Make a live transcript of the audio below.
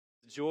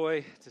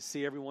joy to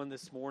see everyone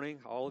this morning,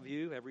 all of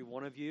you, every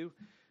one of you.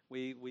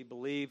 We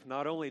believe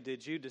not only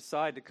did you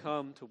decide to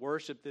come to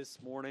worship this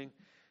morning,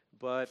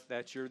 but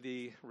that you're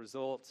the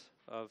result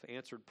of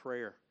answered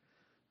prayer.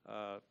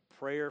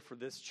 Prayer for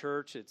this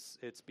church,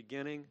 it's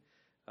beginning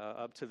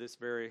up to this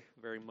very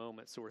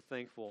moment. So we're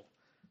thankful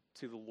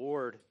to the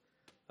Lord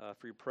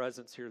for your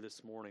presence here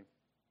this morning.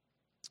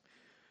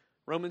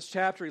 Romans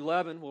chapter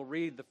 11, we'll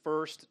read the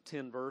first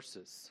 10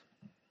 verses.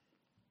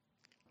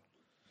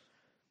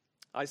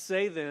 I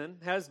say then,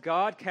 has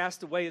God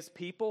cast away his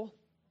people?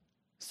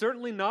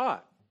 Certainly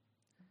not.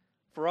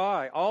 For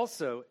I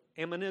also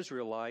am an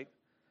Israelite,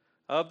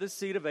 of the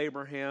seed of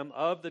Abraham,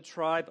 of the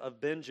tribe of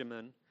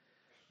Benjamin.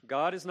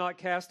 God has not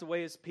cast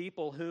away his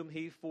people whom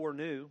he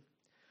foreknew.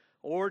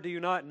 Or do you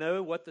not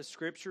know what the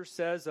Scripture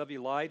says of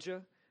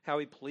Elijah, how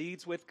he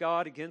pleads with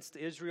God against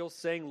Israel,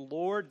 saying,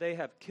 Lord, they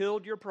have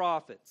killed your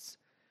prophets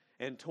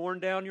and torn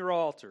down your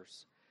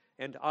altars,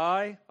 and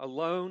I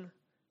alone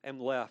am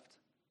left,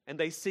 and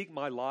they seek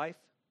my life?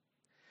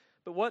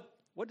 But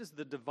what does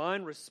the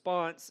divine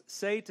response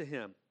say to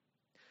him?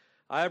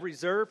 I have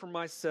reserved for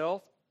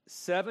myself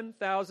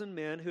 7,000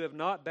 men who have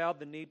not bowed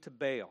the knee to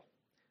Baal.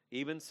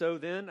 Even so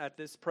then, at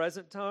this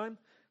present time,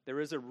 there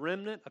is a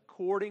remnant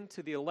according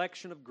to the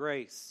election of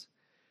grace.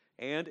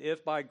 And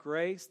if by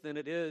grace, then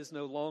it is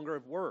no longer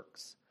of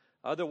works.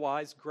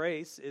 Otherwise,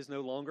 grace is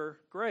no longer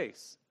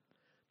grace.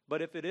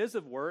 But if it is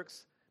of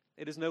works,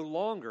 it is no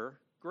longer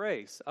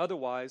grace.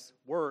 Otherwise,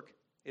 work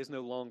is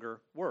no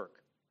longer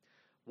work.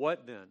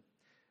 What then?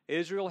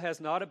 Israel has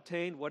not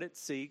obtained what it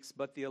seeks,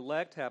 but the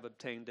elect have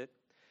obtained it,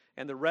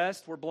 and the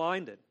rest were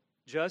blinded,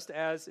 just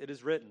as it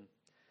is written.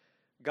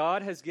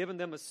 God has given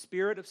them a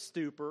spirit of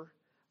stupor,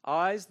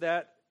 eyes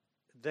that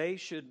they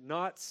should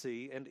not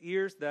see, and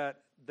ears that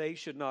they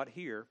should not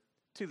hear,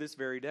 to this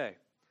very day.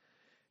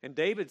 And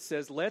David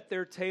says, let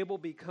their table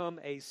become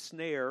a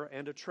snare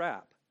and a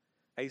trap,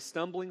 a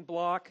stumbling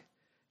block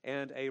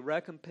and a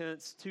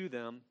recompense to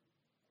them.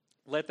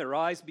 Let their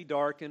eyes be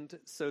darkened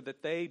so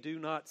that they do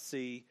not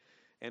see,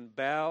 and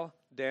bow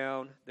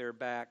down their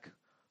back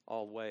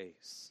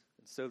always.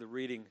 And so the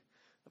reading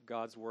of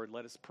God's word.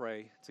 Let us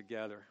pray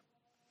together.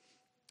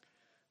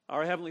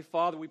 Our Heavenly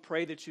Father, we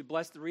pray that you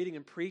bless the reading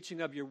and preaching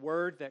of your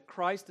word, that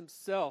Christ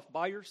himself,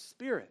 by your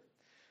Spirit,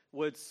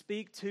 would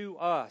speak to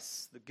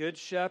us, the Good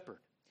Shepherd,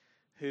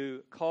 who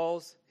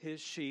calls his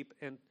sheep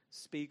and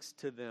speaks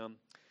to them.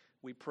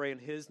 We pray in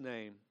his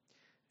name.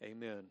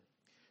 Amen.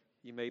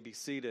 You may be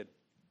seated.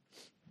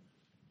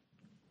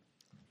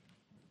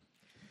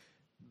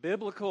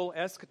 Biblical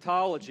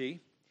eschatology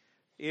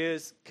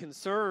is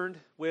concerned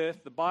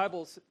with the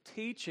Bible's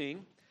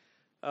teaching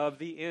of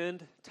the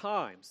end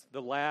times,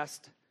 the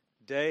last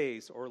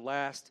days or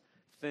last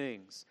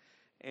things.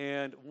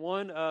 And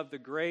one of the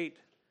great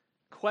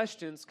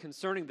questions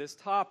concerning this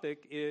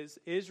topic is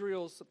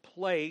Israel's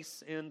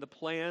place in the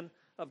plan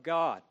of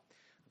God.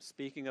 I'm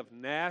speaking of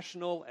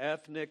national,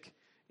 ethnic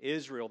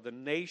Israel, the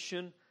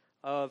nation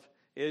of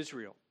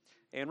Israel.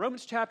 And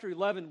Romans chapter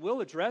 11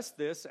 will address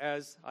this,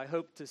 as I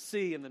hope to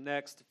see in the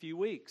next few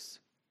weeks.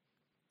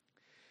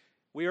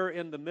 We are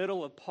in the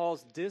middle of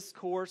Paul's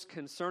discourse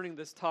concerning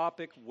this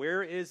topic.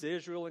 Where is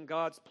Israel in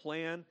God's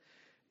plan?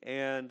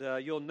 And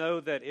you'll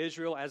know that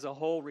Israel as a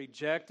whole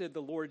rejected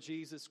the Lord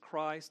Jesus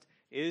Christ,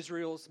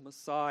 Israel's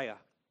Messiah.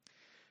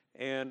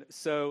 And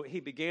so he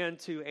began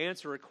to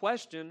answer a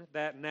question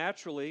that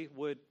naturally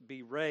would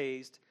be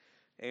raised.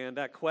 And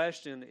that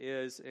question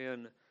is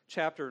in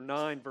chapter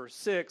 9, verse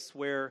 6,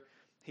 where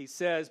he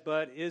says,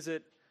 but is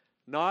it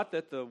not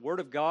that the word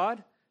of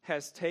God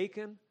has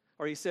taken,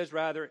 or he says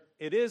rather,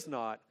 it is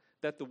not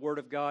that the word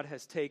of God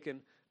has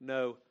taken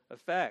no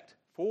effect,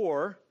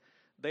 for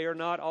they are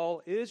not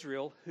all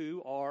Israel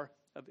who are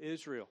of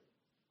Israel.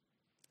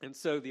 And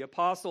so the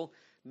apostle,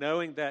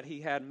 knowing that he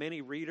had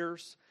many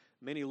readers,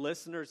 many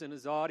listeners in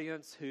his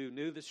audience who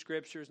knew the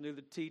Scriptures, knew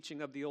the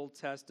teaching of the Old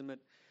Testament,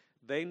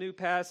 they knew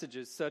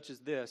passages such as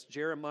this,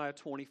 Jeremiah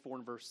 24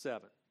 and verse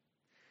 7.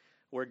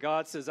 Where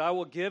God says, I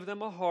will give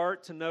them a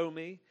heart to know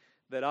me,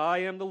 that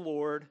I am the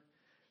Lord.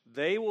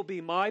 They will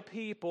be my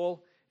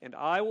people, and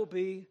I will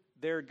be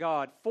their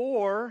God.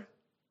 For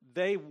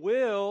they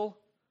will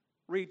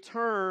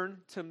return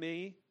to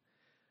me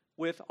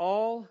with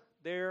all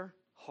their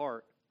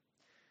heart.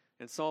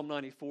 In Psalm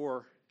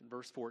 94, in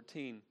verse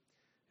 14,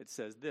 it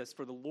says this,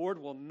 for the Lord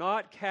will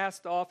not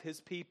cast off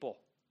his people,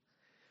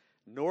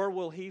 nor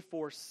will he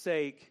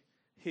forsake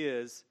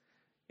his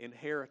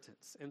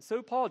inheritance. And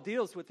so Paul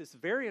deals with this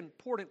very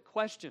important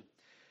question,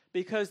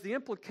 because the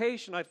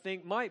implication, I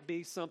think, might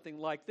be something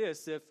like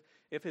this.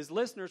 If his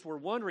listeners were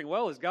wondering,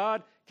 well, has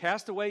God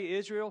cast away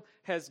Israel?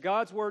 Has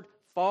God's word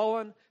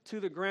fallen to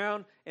the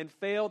ground and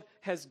failed?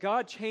 Has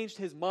God changed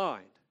his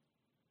mind?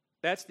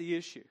 That's the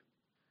issue.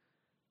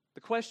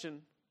 The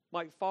question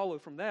might follow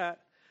from that.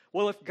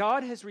 Well, if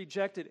God has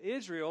rejected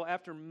Israel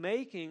after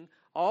making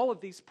all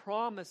of these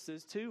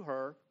promises to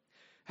her,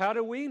 how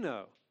do we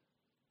know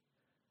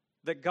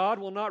that God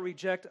will not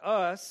reject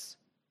us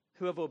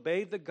who have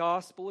obeyed the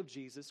gospel of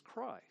Jesus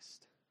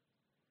Christ?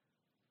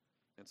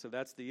 And so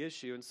that's the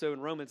issue. And so in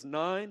Romans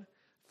 9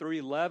 through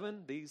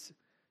 11, these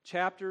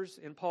chapters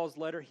in Paul's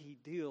letter, he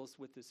deals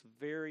with this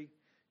very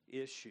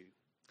issue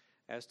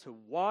as to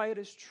why it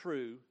is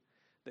true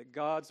that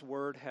God's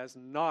word has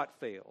not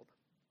failed,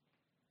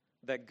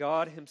 that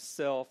God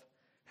himself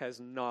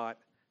has not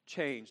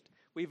changed.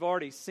 We've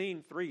already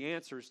seen three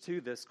answers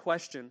to this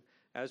question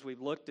as we've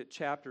looked at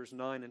chapters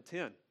 9 and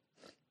 10.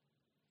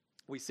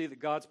 We see that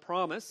God's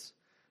promise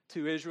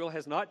to Israel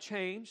has not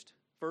changed,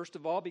 first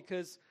of all,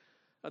 because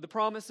the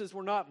promises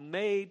were not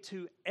made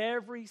to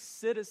every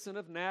citizen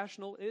of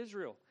national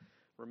Israel.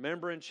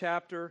 Remember in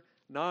chapter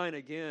 9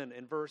 again,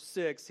 in verse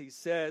 6, he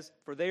says,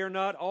 "For they are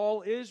not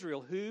all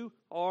Israel who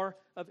are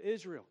of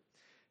Israel."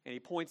 And he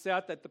points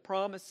out that the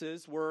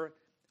promises were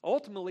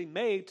ultimately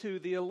made to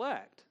the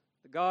elect.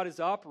 God is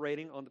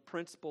operating on the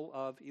principle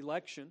of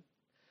election.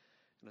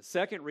 And the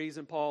second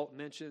reason Paul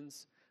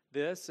mentions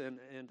this and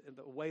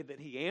the way that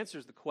he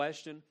answers the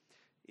question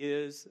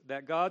is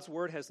that God's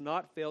word has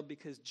not failed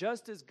because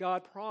just as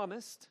God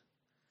promised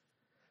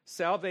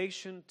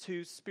salvation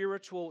to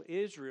spiritual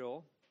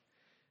Israel,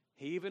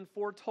 he even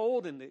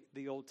foretold in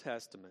the Old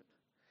Testament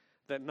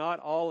that not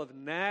all of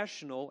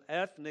national,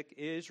 ethnic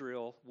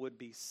Israel would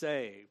be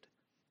saved.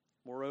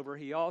 Moreover,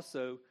 he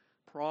also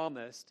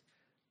promised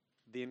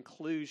the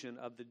inclusion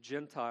of the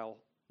Gentile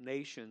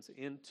nations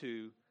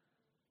into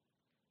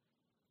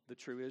the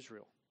true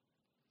Israel.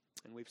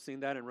 And we've seen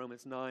that in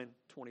Romans 9,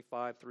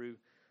 25 through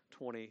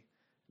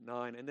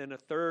 29. And then a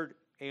third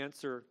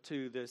answer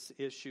to this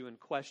issue and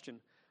question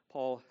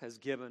Paul has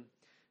given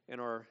in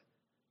our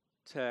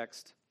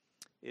text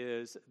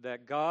is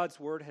that God's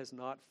word has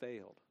not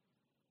failed.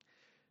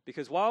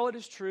 Because while it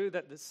is true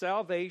that the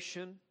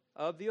salvation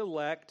of the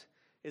elect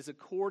is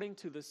according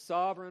to the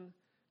sovereign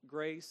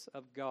grace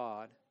of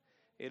God,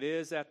 it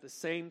is at the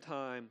same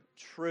time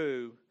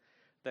true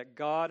that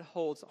God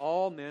holds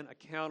all men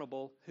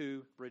accountable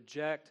who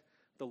reject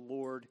the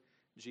Lord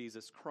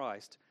Jesus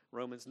Christ.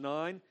 Romans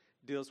 9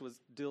 deals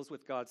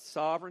with God's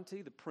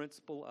sovereignty, the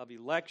principle of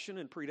election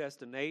and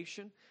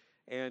predestination.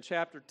 And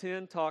chapter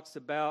 10 talks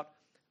about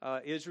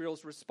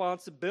Israel's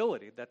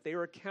responsibility, that they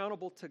are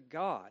accountable to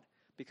God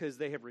because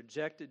they have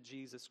rejected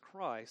Jesus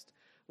Christ.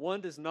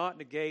 One does not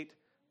negate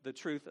the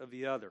truth of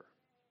the other,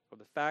 or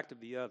the fact of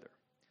the other.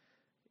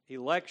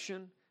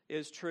 Election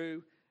is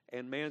true,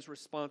 and man's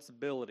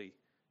responsibility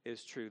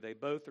is true. They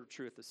both are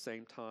true at the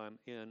same time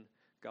in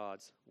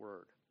God's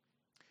word.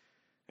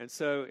 And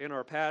so in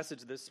our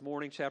passage this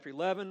morning, chapter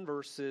 11,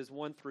 verses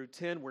 1 through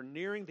 10, we're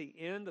nearing the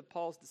end of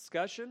Paul's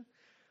discussion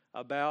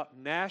about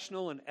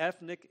national and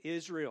ethnic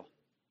Israel.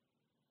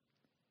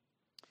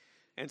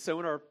 And so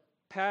in our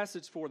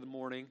passage for the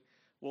morning,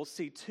 we'll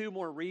see two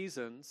more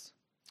reasons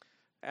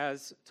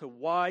as to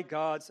why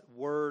God's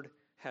word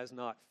has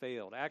not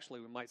failed.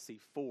 Actually, we might see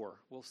four.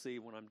 We'll see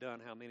when I'm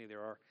done how many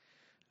there are.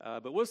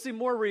 But we'll see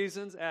more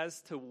reasons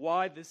as to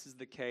why this is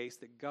the case,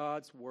 that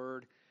God's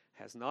word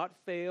has not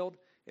failed.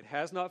 It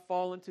has not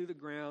fallen to the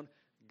ground.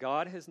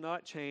 God has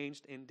not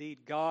changed.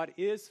 Indeed, God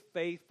is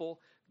faithful.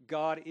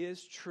 God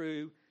is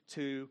true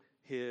to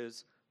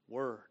his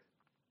word.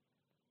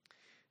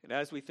 And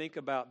as we think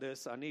about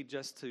this, I need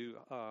just to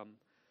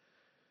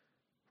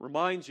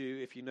remind you,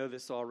 if you know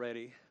this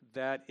already,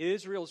 that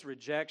Israel's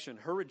rejection,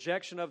 her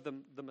rejection of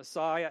the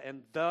Messiah,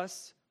 and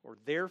thus, or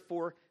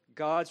therefore,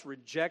 God's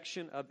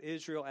rejection of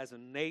Israel as a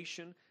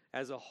nation,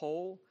 as a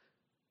whole,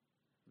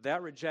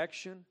 that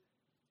rejection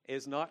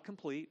is not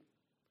complete,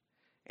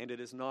 and it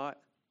is not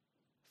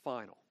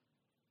final.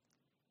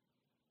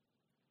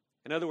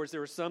 In other words,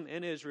 there were some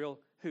in Israel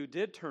who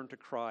did turn to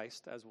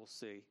Christ, as we'll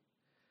see,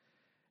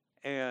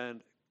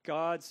 and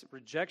God's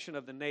rejection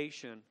of the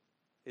nation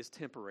is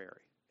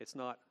temporary. It's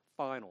not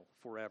final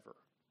forever.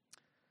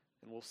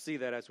 And we'll see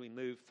that as we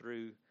move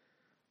through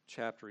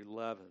chapter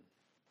 11.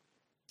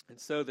 And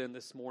so then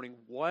this morning,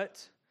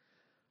 what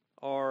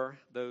are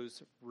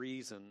those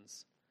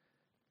reasons?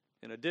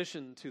 In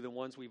addition to the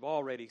ones we've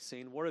already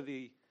seen, what are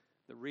the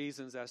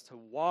reasons as to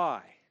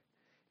why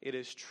it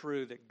is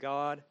true that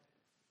God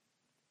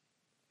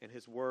and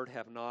his word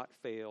have not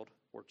failed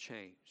or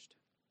changed?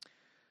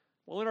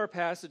 Well, in our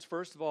passage,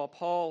 first of all,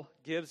 Paul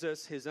gives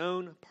us his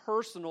own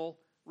personal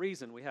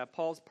reason. We have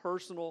Paul's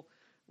personal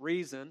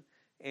reason.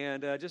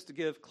 And just to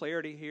give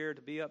clarity here,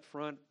 to be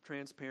upfront,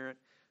 transparent,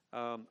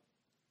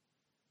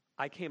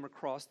 I came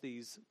across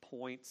these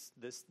points,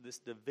 this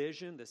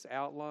division, this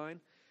outline,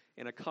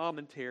 in a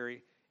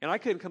commentary, and I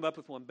couldn't come up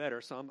with one better,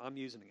 so I'm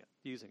using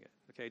it.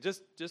 Okay,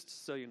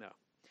 just so you know.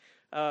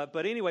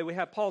 But anyway, we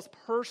have Paul's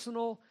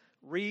personal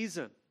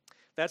reason.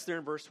 That's there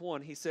in verse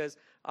 1. He says,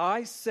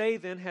 "I say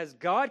then, has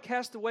God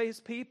cast away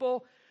his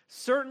people?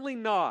 Certainly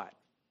not."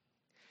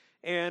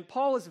 And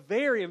Paul is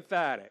very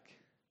emphatic.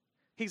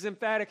 He's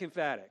emphatic.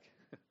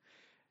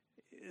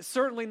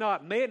 Certainly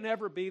not. May it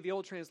never be. The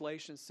old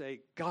translations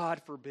say,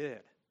 God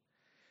forbid.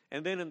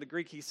 And then in the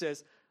Greek he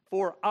says,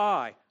 "For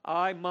I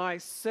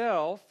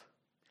myself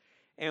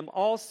am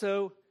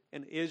also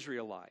an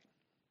Israelite."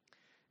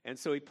 And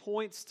so he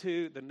points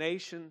to the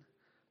nation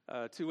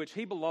to which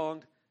he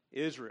belonged,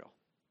 Israel.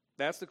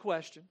 That's the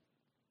question.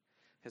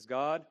 Has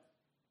God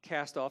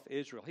cast off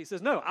Israel? He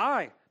says, no,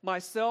 I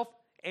myself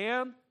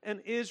am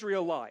an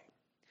Israelite.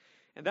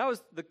 And that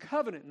was the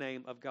covenant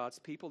name of God's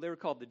people. They were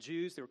called the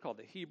Jews, they were called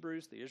the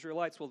Hebrews, the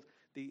Israelites. Well,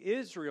 the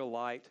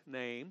Israelite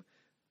name,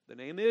 the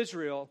name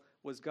Israel,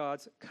 was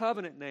God's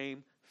covenant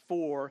name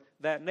for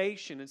that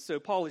nation. And so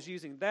Paul is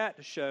using that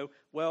to show,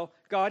 well,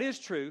 God is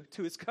true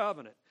to his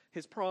covenant,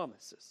 his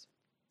promises.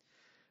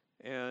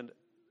 And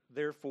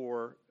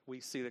therefore, we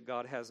see that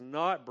God has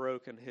not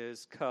broken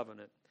his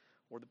covenant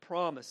or the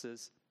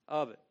promises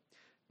of it.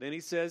 Then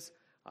he says,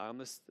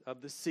 I'm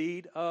of the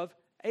seed of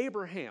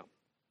Abraham.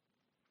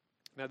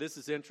 Now, this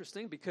is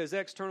interesting because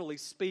externally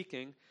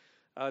speaking,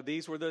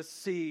 these were the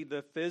seed,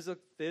 the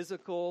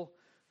physical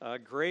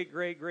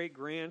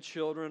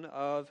great-great-great-grandchildren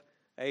of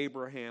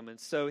Abraham. And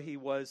so he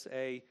was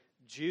a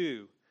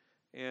Jew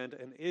and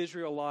an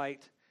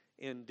Israelite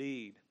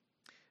indeed.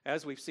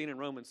 As we've seen in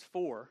Romans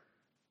 4,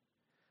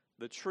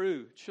 the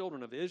true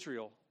children of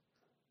Israel,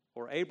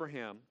 or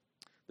Abraham,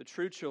 the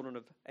true children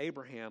of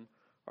Abraham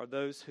are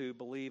those who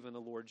believe in the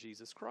Lord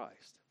Jesus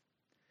Christ.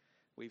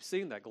 We've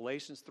seen that.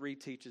 Galatians 3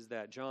 teaches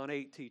that. John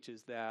 8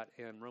 teaches that.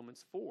 And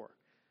Romans 4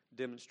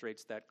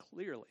 demonstrates that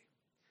clearly.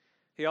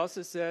 He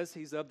also says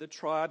he's of the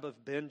tribe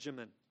of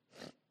Benjamin.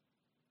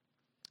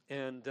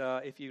 And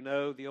if you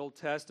know the Old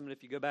Testament,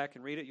 if you go back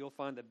and read it, you'll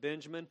find that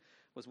Benjamin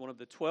was one of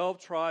the 12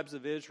 tribes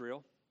of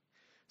Israel.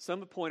 Some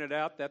have pointed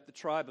out that the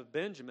tribe of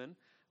Benjamin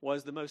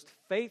was the most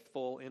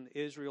faithful in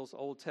Israel's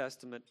Old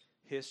Testament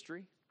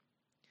history,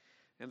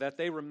 and that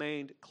they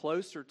remained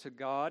closer to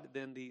God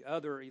than the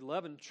other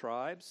 11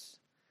 tribes.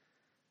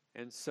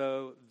 And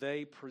so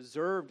they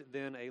preserved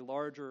then a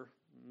larger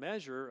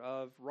measure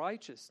of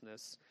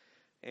righteousness.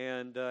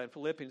 And in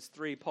Philippians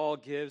 3, Paul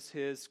gives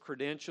his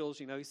credentials.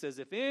 He says,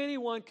 if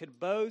anyone could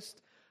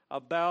boast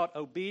about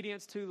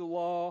obedience to the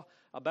law,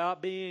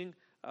 about being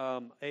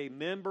a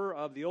member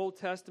of the Old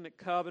Testament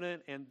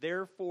covenant, and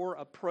therefore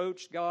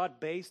approach God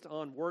based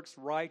on works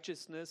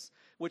righteousness,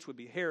 which would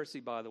be heresy,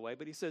 by the way.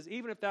 But he says,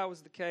 even if that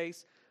was the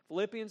case,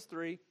 Philippians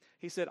 3,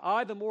 he said,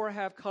 I the more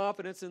have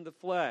confidence in the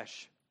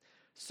flesh,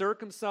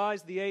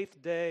 circumcised the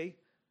 8th day,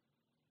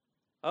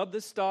 of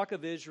the stock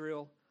of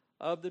Israel,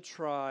 of the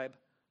tribe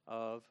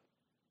of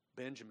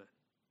Benjamin.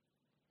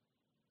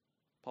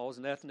 Paul was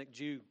an ethnic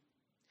Jew,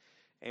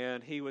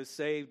 and he was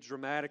saved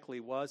dramatically,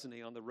 wasn't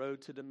he, on the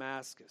road to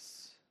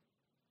Damascus.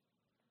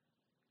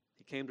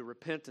 He came to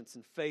repentance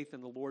and faith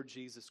in the Lord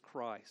Jesus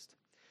Christ.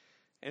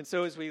 And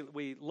so as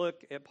we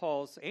look at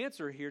Paul's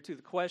answer here to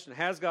the question,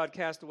 has God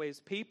cast away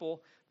his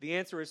people? The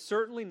answer is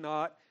certainly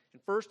not.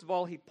 And first of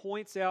all, he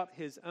points out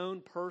his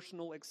own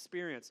personal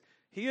experience.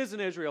 He is an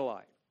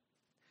Israelite.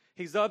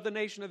 He's of the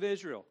nation of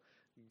Israel.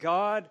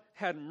 God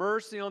had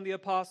mercy on the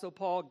Apostle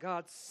Paul.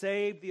 God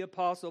saved the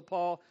Apostle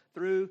Paul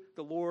through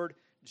the Lord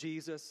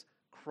Jesus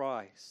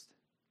Christ.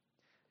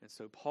 And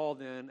so Paul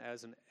then,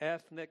 as an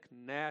ethnic,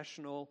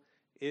 national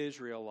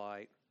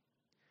Israelite,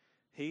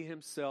 he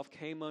himself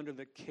came under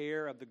the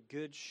care of the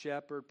Good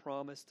Shepherd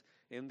promised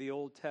in the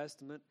Old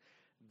Testament.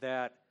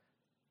 That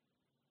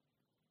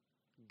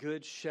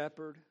Good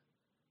Shepherd,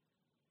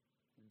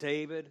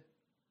 David,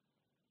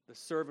 the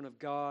servant of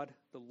God,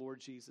 the Lord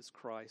Jesus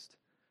Christ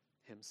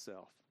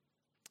himself.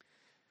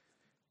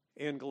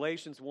 In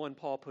Galatians 1,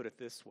 Paul put it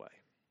this way.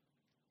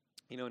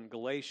 In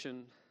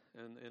Galatians,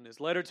 in his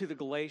letter to the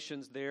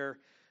Galatians there,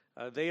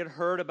 they had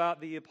heard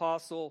about the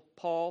Apostle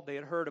Paul. They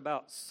had heard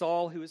about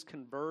Saul, who was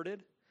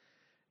converted.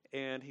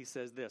 And he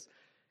says this,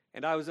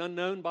 and I was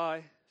unknown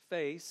by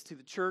face to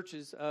the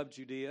churches of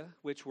Judea,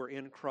 which were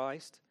in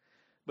Christ,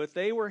 but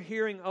they were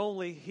hearing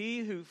only, he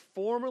who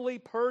formerly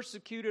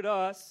persecuted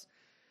us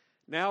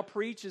now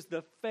preaches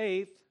the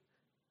faith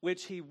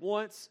which he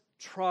once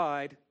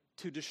tried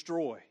to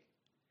destroy.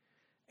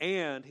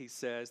 And, he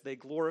says, they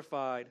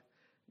glorified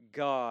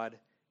God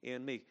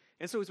in me.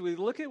 And so as we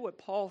look at what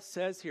Paul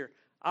says here,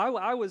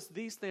 I was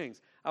these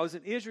things. I was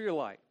an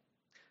Israelite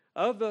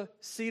of the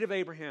seed of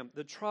Abraham,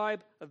 the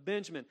tribe of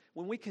Benjamin.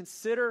 When we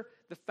consider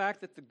the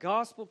fact that the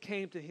gospel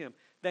came to him,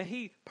 that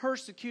he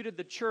persecuted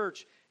the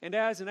church, and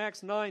as in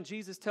Acts 9,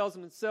 Jesus tells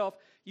him himself,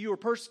 you are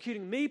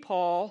persecuting me,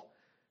 Paul.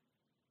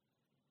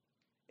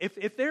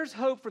 If there's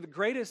hope for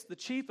the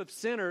chief of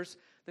sinners,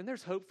 then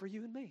there's hope for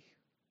you and me.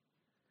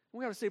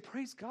 We ought to say,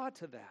 praise God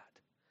to that.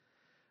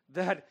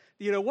 That,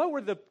 what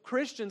were the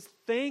Christians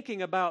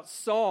thinking about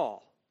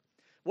Saul?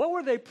 What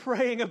were they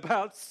praying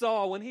about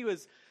Saul when he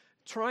was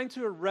trying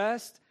to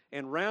arrest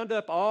and round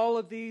up all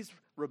of these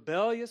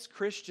rebellious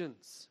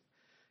Christians?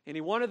 And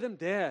he wanted them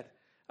dead.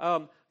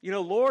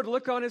 Lord,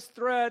 look on his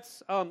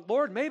threats.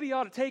 Lord, maybe you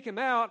ought to take him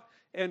out.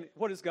 And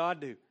what does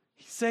God do?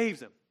 He saves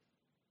him.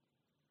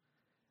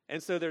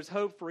 And so there's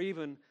hope for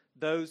even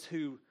those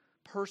who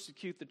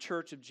persecute the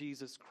church of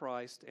Jesus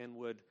Christ and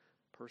would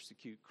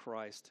persecute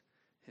Christ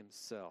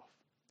himself.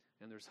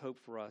 And there's hope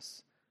for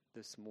us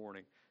this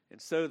morning.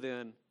 And so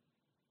then,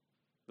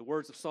 the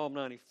words of Psalm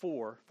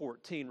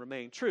 94:14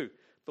 remain true.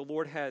 The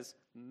Lord has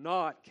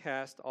not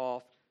cast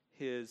off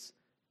his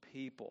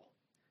people,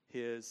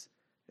 his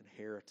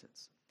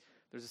inheritance.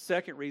 There's a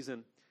second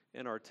reason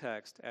in our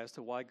text as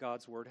to why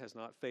God's word has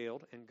not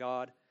failed and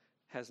God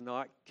has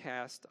not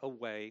cast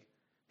away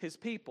his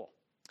people.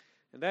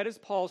 And that is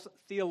Paul's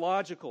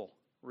theological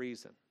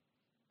reason.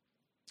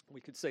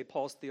 We could say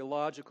Paul's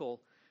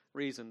theological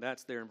reason.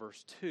 That's there in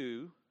verse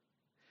 2.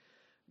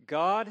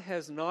 God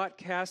has not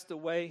cast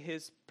away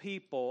his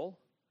people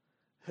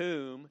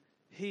whom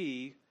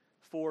he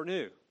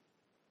foreknew.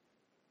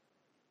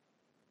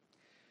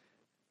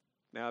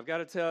 Now, I've got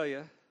to tell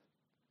you,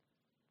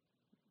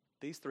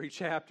 these three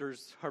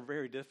chapters are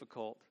very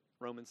difficult.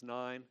 Romans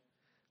 9,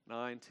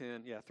 10,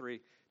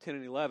 10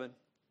 and 11.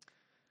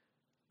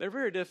 They're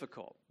very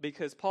difficult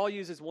because Paul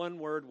uses one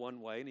word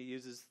one way and he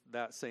uses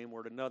that same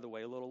word another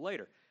way a little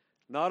later.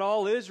 Not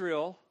all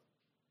Israel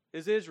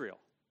is Israel.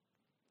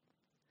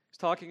 He's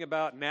talking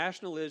about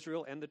national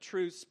Israel and the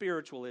true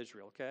spiritual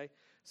Israel, okay?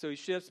 So he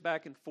shifts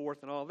back and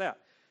forth and all that.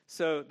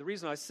 So the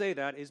reason I say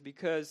that is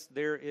because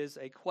there is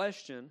a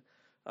question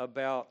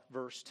about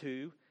verse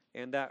 2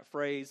 and that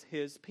phrase,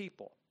 his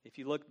people. If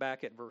you look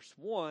back at verse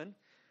 1,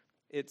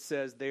 it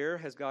says, there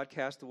has God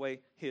cast away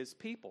his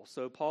people.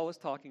 So Paul is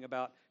talking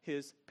about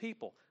his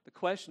people. The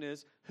question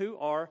is, who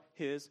are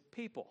his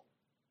people?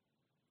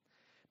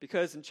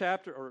 Because in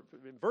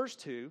verse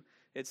 2,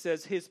 it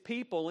says his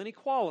people, and he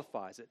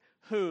qualifies it,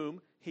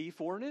 whom he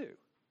foreknew.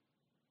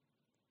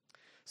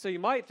 So you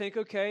might think,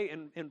 okay,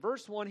 in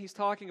verse 1, he's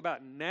talking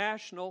about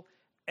national,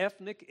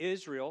 ethnic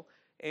Israel,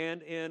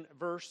 and in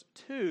verse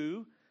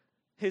 2,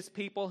 his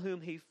people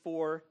whom he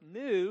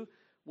foreknew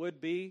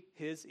would be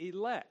his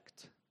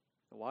elect.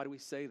 Why do we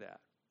say that?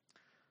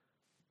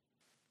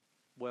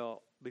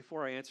 Well,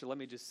 before I answer, let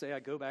me just say I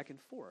go back and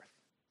forth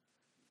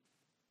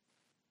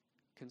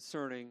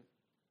concerning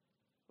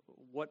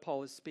what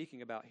Paul is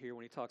speaking about here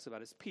when he talks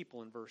about his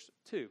people in verse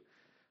 2.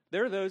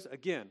 There are those,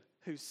 again,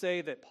 who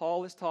say that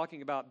Paul is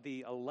talking about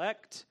the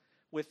elect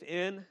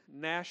within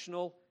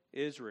national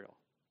Israel.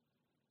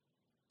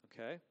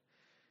 Okay?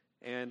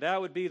 And that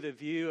would be the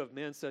view of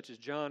men such as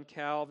John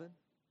Calvin,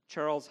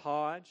 Charles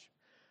Hodge,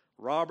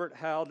 Robert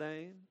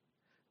Haldane,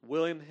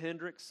 William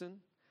Hendrickson.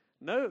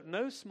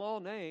 No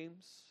small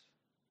names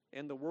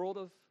in the world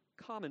of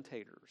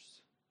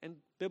commentators and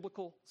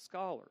biblical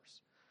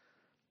scholars.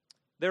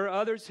 There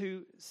are others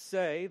who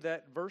say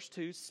that verse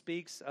 2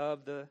 speaks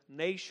of the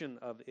nation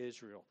of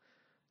Israel,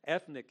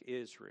 ethnic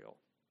Israel,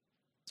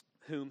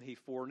 whom he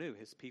foreknew,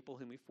 his people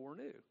whom he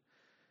foreknew.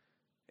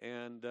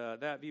 And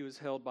that view is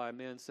held by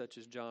men such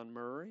as John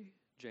Murray,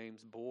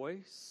 James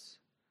Boyce,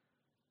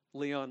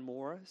 Leon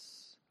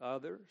Morris,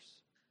 others.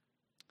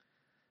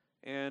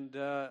 And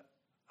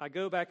I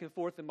go back and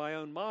forth in my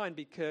own mind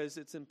because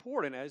it's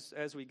important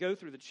as we go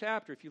through the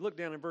chapter. If you look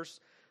down in verse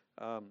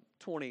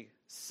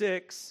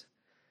 26,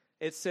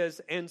 it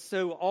says, and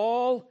so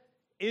all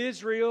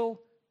Israel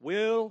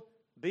will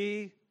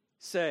be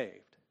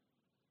saved.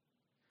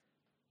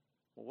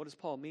 Well, what does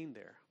Paul mean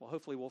there? Well,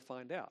 hopefully we'll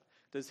find out.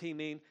 Does he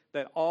mean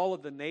that all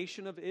of the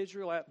nation of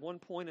Israel at one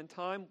point in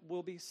time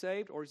will be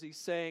saved? Or is he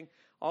saying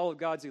all of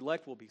God's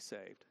elect will be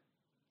saved?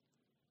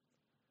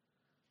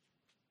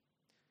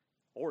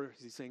 Or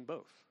is he saying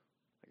both,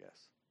 I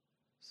guess?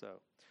 So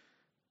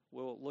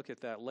we'll look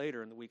at that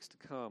later in the weeks to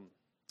come,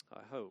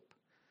 I hope.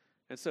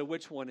 And so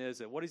which one is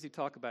it? What does he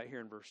talk about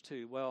here in verse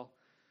 2? Well,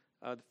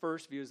 the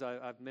first view, as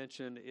I've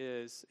mentioned,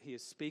 is he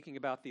is speaking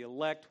about the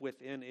elect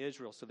within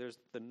Israel. So there's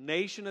the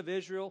nation of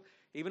Israel,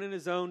 even in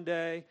his own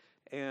day,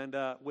 and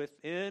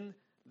within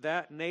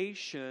that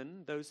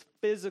nation, those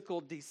physical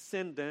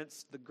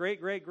descendants, the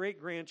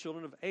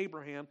great-great-great-grandchildren of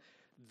Abraham,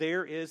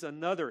 there is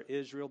another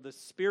Israel, the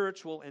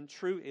spiritual and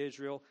true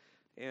Israel.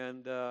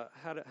 And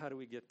how do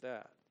we get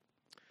that?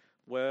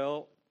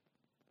 Well,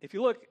 if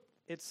you look,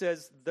 it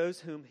says those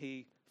whom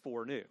he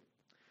foreknew.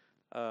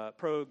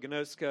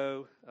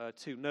 Prognosko,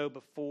 to know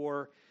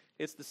before.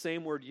 It's the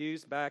same word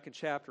used back in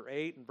chapter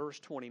 8 and verse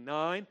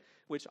 29,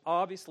 which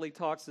obviously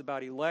talks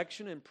about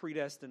election and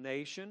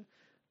predestination.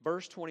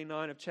 Verse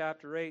 29 of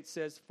chapter 8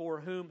 says, for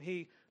whom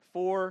he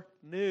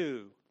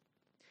foreknew.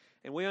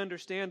 And we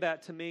understand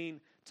that to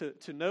mean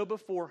to know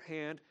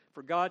beforehand,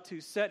 for God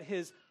to set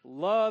his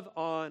love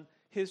on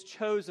his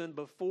chosen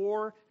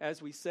before,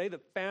 as we say,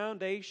 the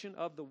foundation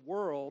of the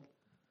world,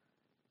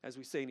 as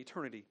we say in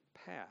eternity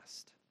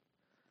past.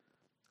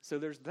 So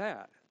there's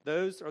that.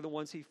 Those are the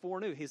ones he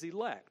foreknew, his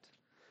elect.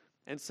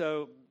 And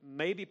so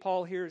maybe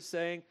Paul here is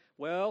saying,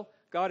 well,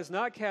 God has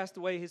not cast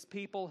away his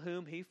people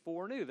whom he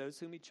foreknew, those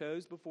whom he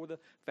chose before the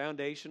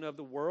foundation of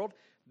the world.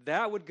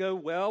 That would go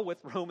well with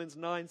Romans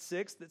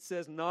 9:6 that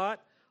says,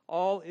 not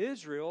all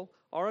Israel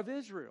are of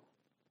Israel.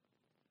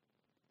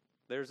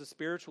 There's a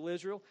spiritual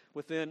Israel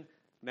within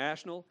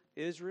national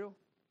Israel.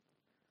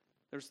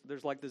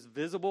 There's like this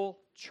visible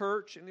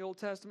church in the Old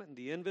Testament and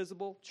the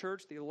invisible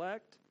church, the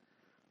elect.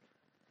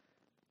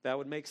 That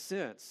would make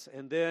sense.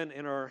 And then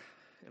in our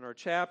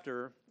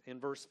chapter, in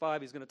verse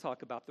 5, he's going to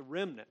talk about the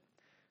remnant.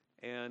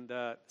 And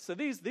so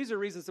these are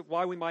reasons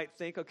why we might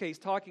think, okay, he's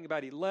talking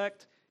about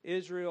elect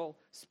Israel,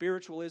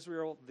 spiritual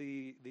Israel,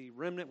 the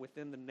remnant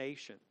within the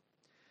nation.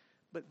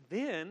 But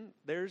then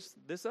there's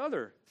this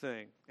other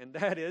thing, and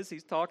that is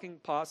he's talking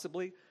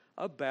possibly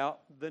about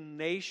the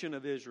nation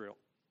of Israel.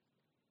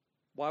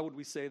 Why would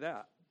we say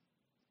that?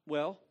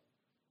 Well,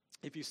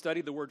 if you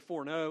study the word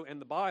foreknow in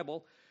the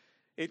Bible,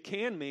 it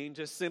can mean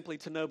just simply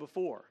to know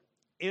before,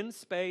 in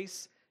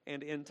space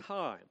and in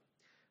time.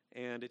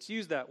 And it's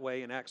used that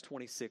way in Acts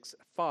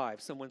 26:5.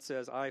 Someone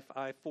says,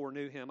 I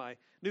foreknew him. I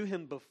knew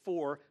him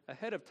before,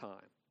 ahead of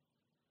time.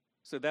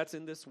 So that's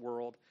in this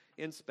world,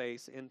 in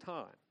space, in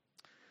time.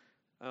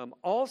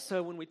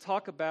 Also, when we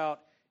talk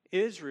about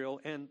Israel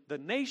and the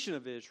nation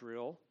of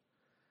Israel,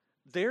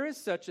 there is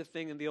such a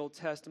thing in the Old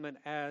Testament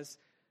as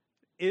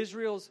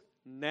Israel's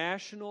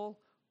national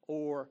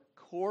or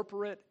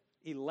corporate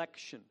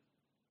election.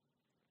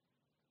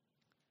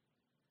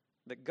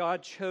 That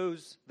God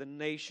chose the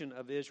nation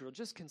of Israel.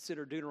 Just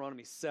consider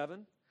Deuteronomy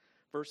 7,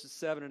 verses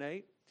 7 and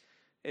 8.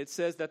 It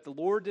says that the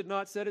Lord did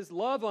not set his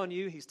love on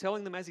you. He's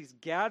telling them as he's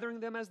gathering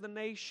them as the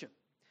nation.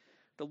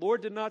 The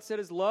Lord did not set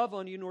his love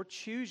on you nor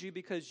choose you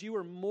because you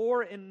were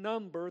more in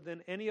number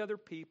than any other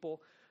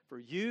people, for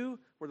you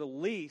were the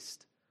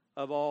least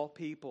of all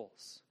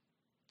peoples.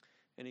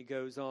 And he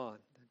goes on,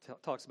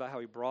 talks about how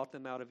he brought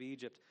them out of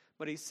Egypt.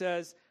 But he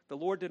says, the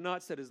Lord did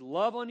not set his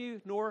love on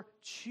you nor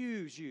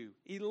choose you,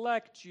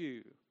 elect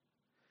you.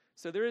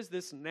 So there is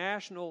this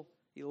national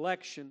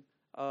election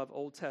of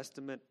Old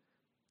Testament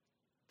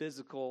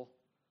physical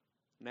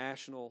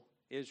national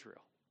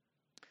Israel.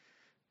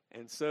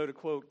 And so to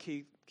quote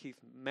Keith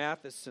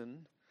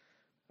Matheson,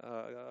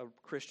 a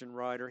Christian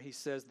writer, he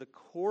says, the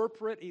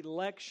corporate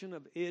election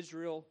of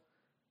Israel,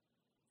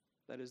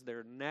 that is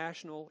their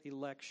national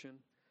election,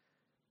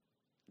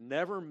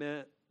 never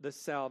meant the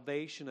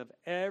salvation of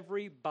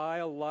every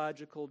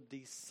biological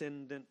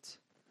descendant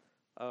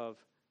of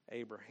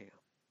Abraham.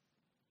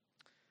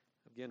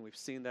 Again, we've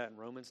seen that in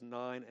Romans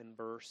 9 and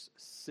verse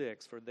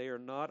 6. For they are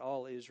not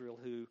all Israel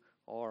who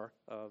are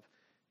of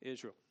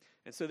Israel.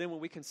 And so then when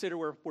we consider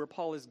where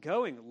Paul is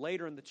going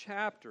later in the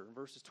chapter, in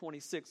verses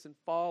 26 and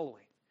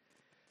following,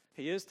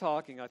 he is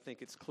talking, I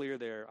think it's clear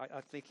there,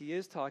 I think he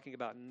is talking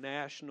about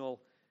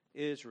national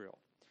Israel.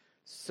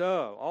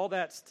 So, all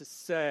that's to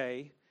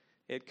say,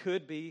 it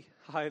could be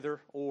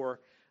either or.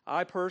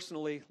 I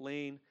personally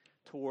lean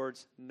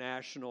towards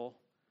national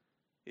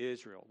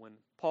Israel. When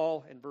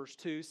Paul in verse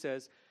 2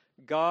 says,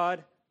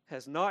 God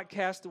has not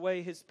cast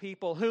away his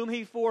people whom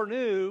he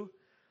foreknew,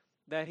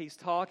 that he's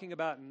talking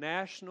about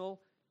national,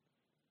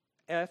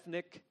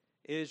 ethnic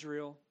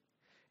Israel.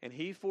 And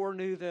he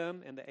foreknew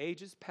them in the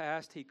ages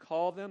past. He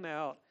called them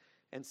out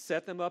and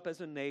set them up as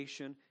a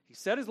nation. He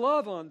set his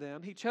love on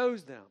them. He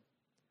chose them.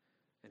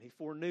 And he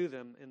foreknew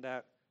them in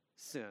that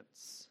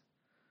sense.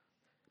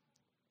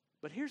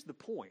 But here's the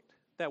point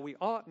that we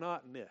ought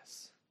not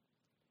miss.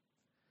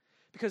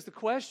 Because the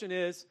question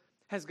is,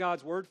 has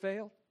God's word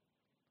failed?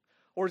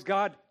 Or has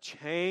God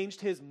changed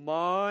his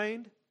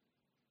mind?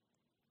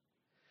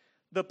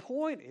 The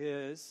point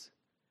is,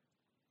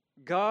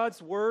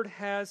 God's word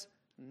has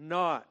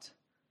not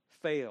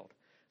failed.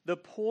 The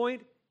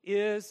point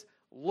is,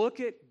 look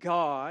at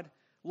God.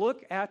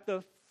 Look at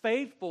the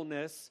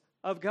faithfulness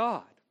of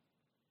God.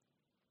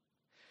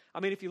 I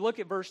mean, if you look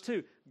at verse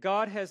 2,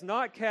 God has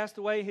not cast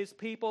away his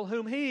people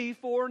whom he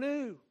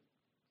foreknew.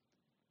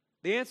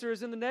 The answer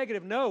is in the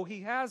negative. No,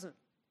 he hasn't.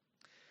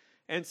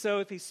 And so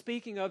if he's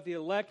speaking of the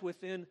elect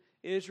within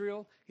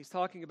Israel, he's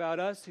talking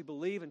about us who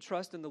believe and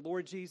trust in the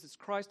Lord Jesus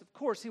Christ. Of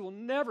course, he will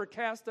never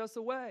cast us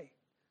away.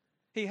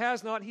 He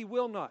has not, he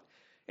will not.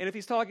 And if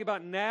he's talking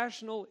about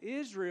national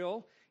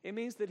Israel, it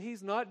means that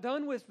he's not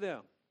done with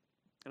them.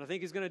 And I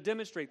think he's going to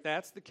demonstrate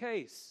that's the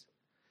case.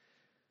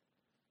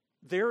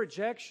 Their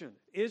rejection,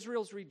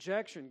 Israel's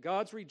rejection,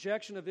 God's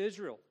rejection of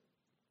Israel,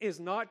 is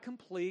not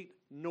complete,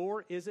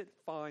 nor is it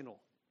final.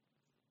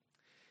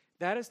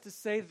 That is to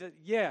say that,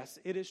 yes,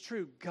 it is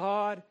true,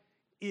 God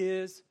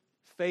is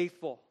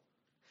faithful.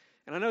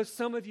 And I know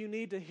some of you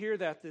need to hear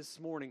that this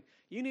morning.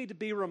 You need to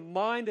be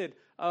reminded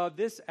of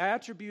this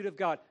attribute of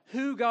God,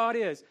 who God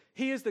is.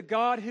 He is the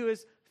God who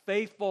is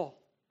faithful.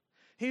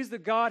 He's the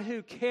God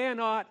who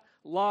cannot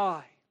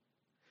lie.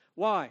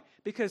 Why?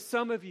 Because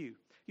some of you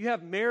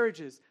have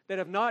marriages that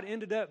have not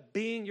ended up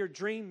being your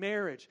dream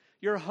marriage.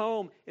 Your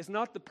home is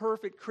not the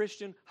perfect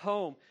Christian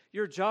home.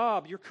 Your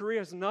job, your career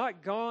has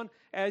not gone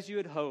as you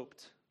had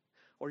hoped.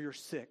 Or you're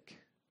sick.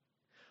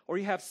 Or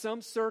you have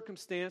some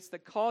circumstance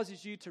that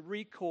causes you to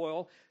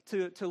recoil,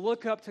 to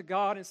look up to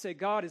God and say,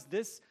 God, is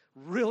this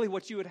really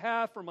what you would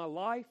have for my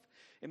life?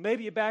 And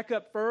maybe you back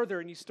up further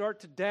and you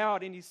start to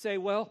doubt and you say,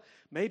 well,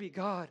 maybe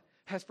God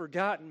has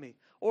forgotten me.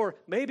 Or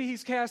maybe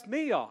he's cast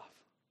me off.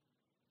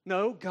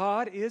 No,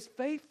 God is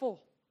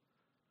faithful.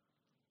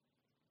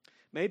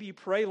 Maybe you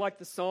pray like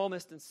the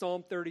psalmist in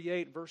Psalm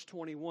 38, verse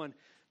 21.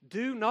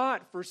 Do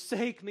not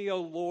forsake me,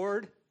 O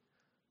Lord.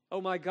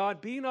 O my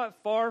God, be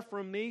not far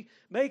from me.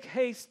 Make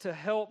haste to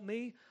help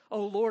me,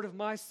 O Lord of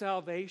my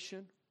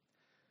salvation.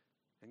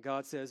 And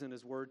God says in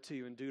his word to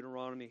you in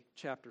Deuteronomy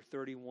chapter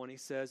 31, he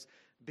says,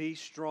 be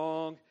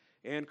strong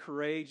and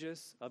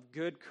courageous, of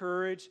good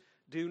courage.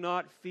 Do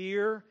not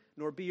fear,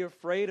 nor be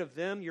afraid of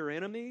them, your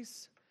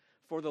enemies.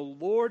 For the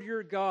Lord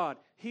your God,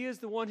 he is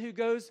the one who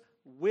goes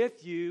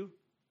with you.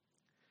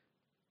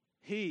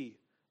 He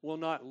will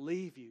not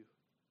leave you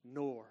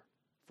nor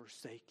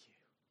forsake you.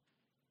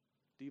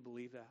 Do you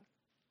believe that?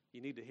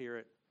 You need to hear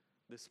it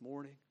this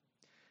morning.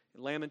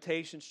 In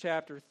Lamentations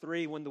chapter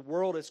 3, when the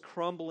world is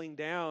crumbling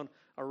down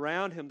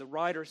around him, the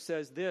writer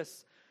says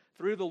this,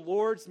 through the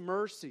Lord's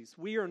mercies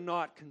we are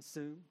not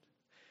consumed,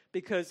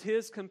 because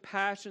his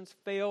compassions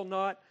fail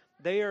not.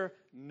 They are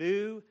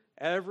new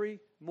every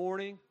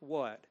morning.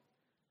 What?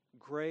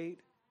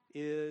 Great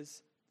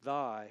is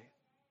thy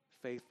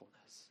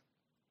faithfulness.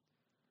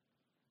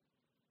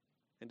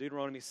 In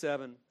Deuteronomy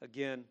 7,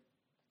 again,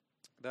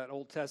 that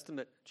Old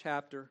Testament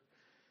chapter,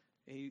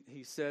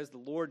 he says, the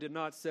Lord did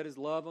not set his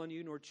love on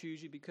you, nor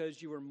choose you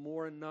because you were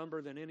more in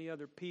number than any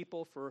other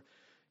people, for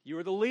you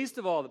are the least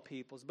of all the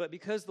peoples. But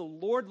because the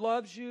Lord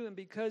loves you, and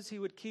because he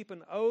would keep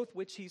an oath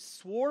which he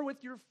swore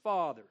with your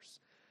fathers,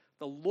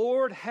 the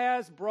Lord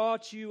has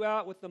brought you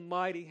out with a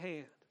mighty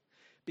hand.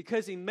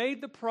 Because he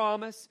made the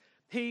promise,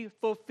 he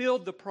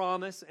fulfilled the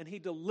promise, and he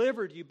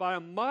delivered you by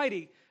a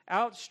mighty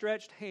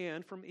outstretched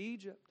hand from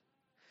Egypt.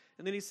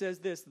 And then he says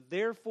this,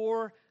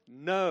 therefore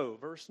know,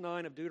 verse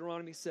 9 of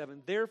Deuteronomy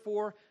 7,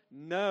 therefore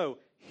know,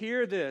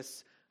 hear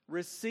this,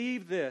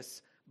 receive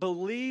this,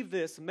 believe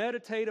this,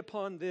 meditate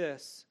upon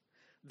this,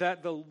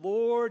 that the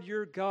Lord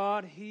your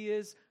God, he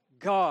is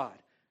God,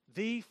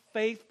 the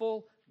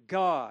faithful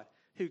God,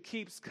 who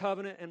keeps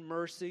covenant and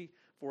mercy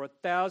for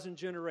 1,000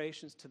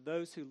 generations to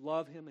those who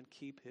love him and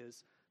keep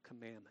his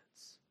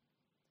commandments.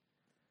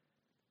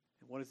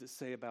 And what does it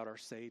say about our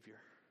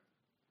Savior?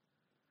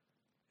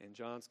 In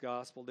John's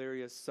gospel, there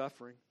he is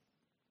suffering,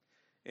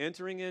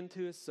 entering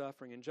into his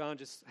suffering. And John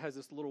just has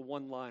this little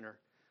one-liner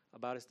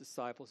about his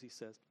disciples. He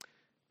says,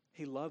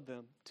 he loved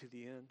them to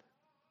the end.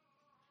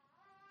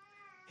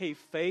 He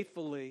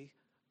faithfully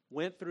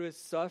went through his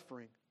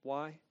suffering.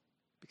 Why?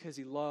 Because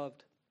he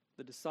loved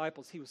the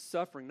disciples. He was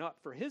suffering not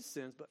for his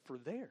sins, but for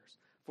theirs,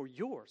 for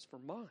yours, for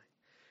mine.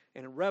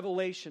 And in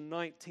Revelation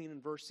 19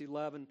 and verse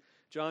 11,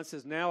 John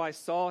says, now I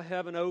saw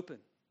heaven open,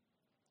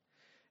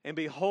 and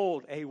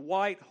behold, a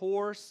white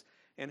horse,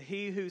 and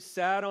he who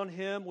sat on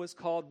him was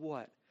called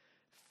what?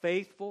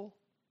 Faithful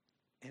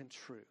and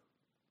true.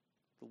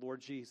 The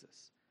Lord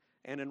Jesus.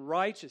 And in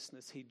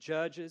righteousness he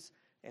judges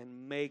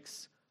and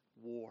makes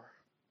war.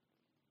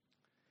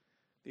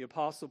 The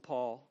Apostle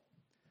Paul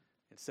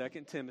in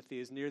 2 Timothy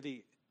is near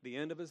the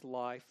end of his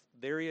life.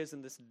 There he is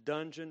in this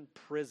dungeon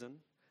prison,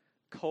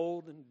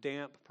 cold and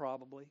damp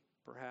probably,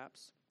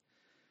 perhaps.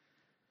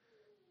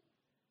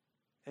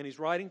 And he's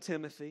writing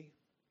Timothy,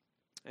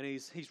 and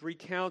he's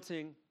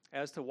recounting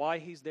as to why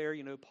he's there.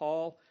 You know,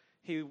 Paul,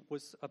 he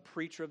was a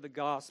preacher of the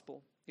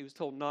gospel. He was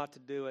told not to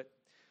do it.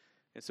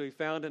 And so he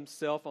found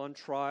himself on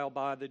trial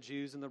by the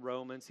Jews and the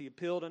Romans. He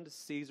appealed unto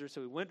Caesar,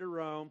 so he went to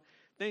Rome.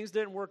 Things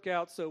didn't work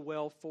out so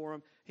well for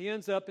him. He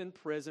ends up in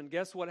prison.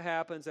 Guess what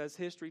happens? As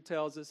history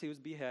tells us, he was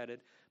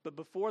beheaded. But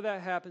before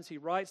that happens, he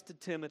writes to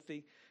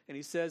Timothy, and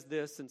he says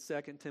this in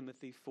 2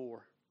 Timothy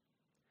 4.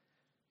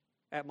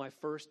 At my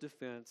first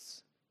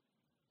defense,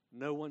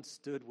 no one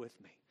stood with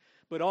me,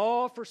 but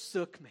all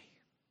forsook me.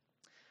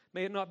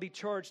 May it not be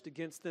charged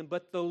against them,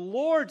 but the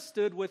Lord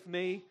stood with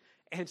me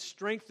and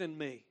strengthened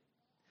me,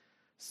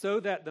 so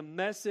that the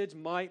message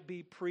might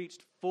be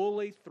preached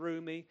fully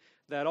through me,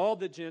 that all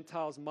the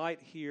Gentiles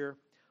might hear.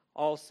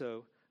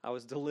 Also, I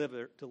was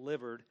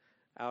delivered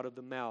out of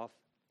the mouth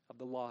of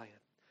the lion.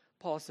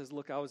 Paul says,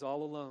 look, I was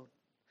all alone.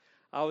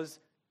 I was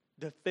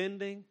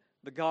defending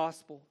the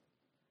gospel,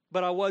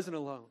 but I wasn't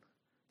alone.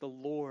 The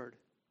Lord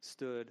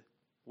stood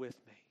with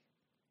me.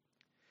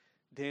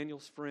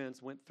 Daniel's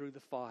friends went through the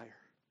fire,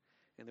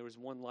 and there was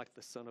one like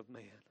the Son of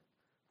Man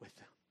with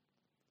them.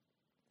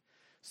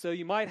 So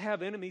you might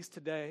have enemies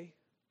today.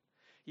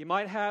 You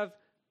might have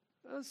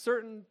a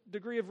certain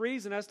degree of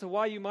reason as to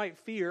why you might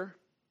fear.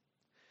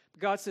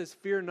 But God says,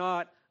 fear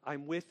not,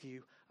 I'm with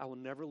you. I will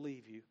never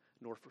leave you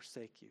nor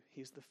forsake you.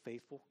 He's the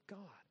faithful God.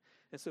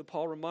 And so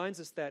Paul reminds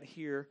us that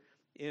here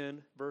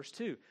in verse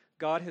 2.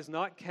 God has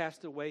not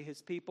cast away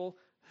his people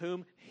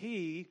whom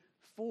he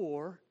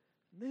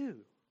foreknew.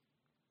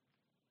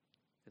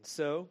 And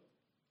so,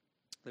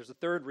 there's a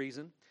third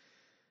reason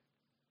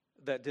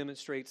that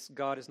demonstrates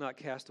God has not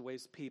cast away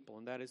his people,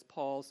 and that is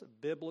Paul's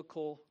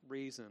biblical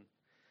reason.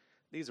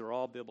 These are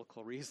all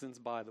biblical reasons,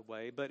 by the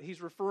way, but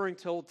he's referring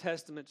to Old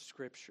Testament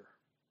Scripture.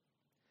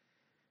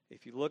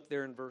 If you look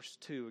there in verse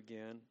 2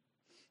 again,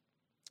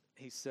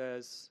 he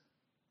says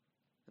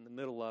in the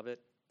middle of it,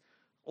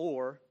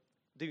 or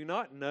do you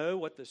not know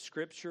what the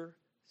Scripture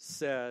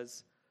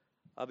says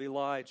of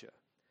Elijah,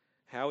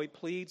 how he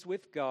pleads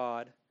with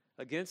God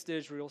against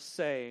Israel,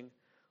 saying,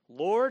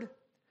 Lord,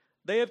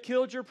 they have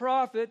killed your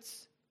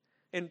prophets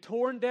and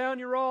torn down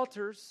your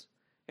altars,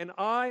 and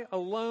I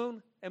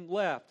alone am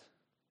left.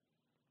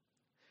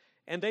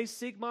 And they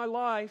seek my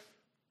life.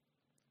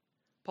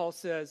 Paul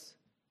says,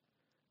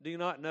 do you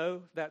not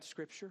know that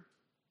Scripture?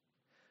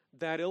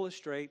 That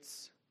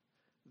illustrates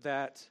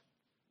that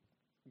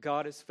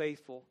God is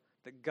faithful,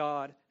 that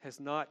God has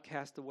not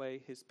cast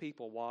away his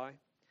people. Why?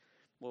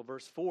 Well,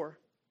 verse 4,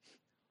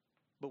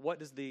 But what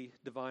does the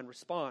divine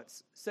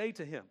response say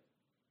to him?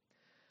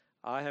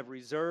 I have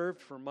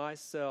reserved for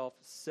myself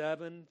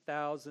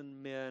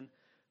 7,000 men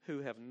who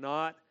have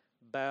not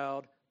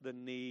bowed the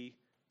knee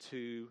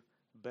to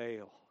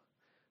Baal.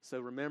 So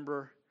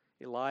remember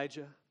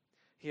Elijah?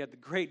 He had the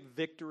great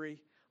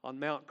victory on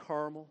Mount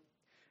Carmel,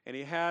 and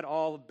he had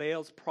all of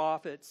Baal's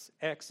prophets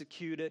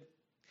executed.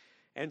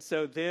 And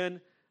so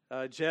then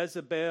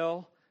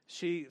Jezebel,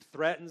 she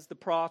threatens the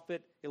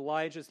prophet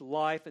Elijah's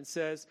life and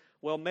says,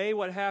 well, may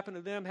what happened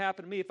to them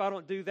happen to me if I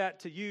don't do that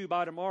to you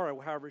by tomorrow,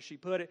 however she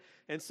put it.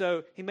 And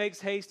so he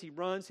makes haste, he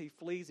runs, he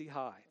flees, he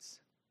hides.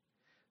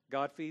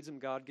 God feeds him,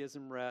 God gives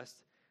him rest.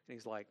 And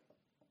he's like,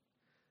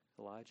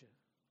 Elijah,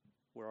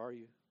 where are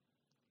you?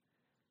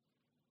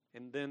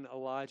 And then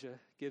Elijah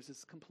gives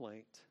his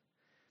complaint.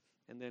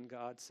 And then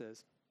God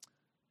says,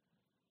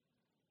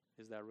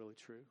 is that really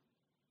true?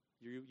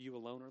 You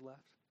alone are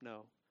left?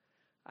 No.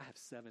 I have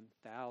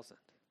 7,000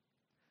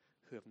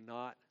 who have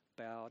not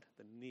bowed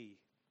the knee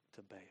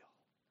to Baal.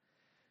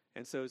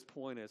 And so his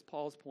point is,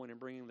 Paul's point in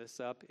bringing this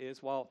up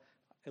is, while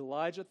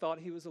Elijah thought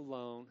he was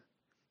alone,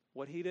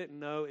 what he didn't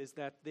know is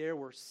that there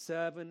were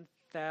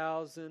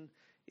 7,000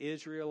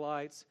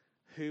 Israelites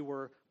who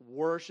were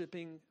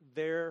worshiping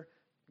their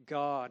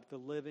God, the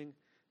living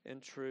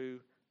and true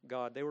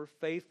God. They were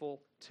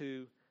faithful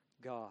to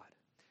God.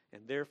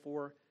 And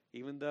therefore,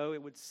 even though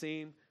it would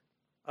seem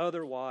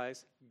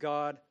otherwise,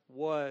 God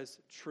was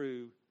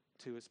true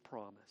to his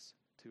promise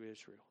to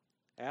Israel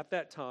at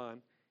that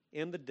time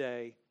in the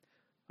day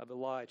of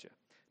Elijah.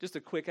 Just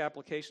a quick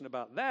application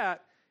about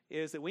that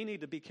is that we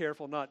need to be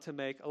careful not to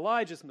make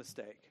Elijah's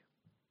mistake.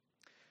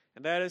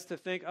 And that is to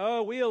think,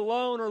 oh, we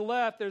alone are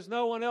left. There's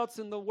no one else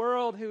in the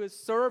world who is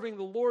serving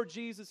the Lord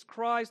Jesus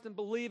Christ and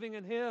believing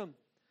in him.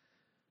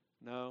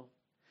 No.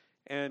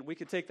 And we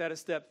could take that a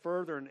step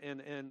further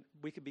and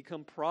we could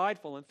become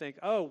prideful and think,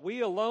 oh, we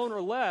alone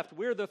are left.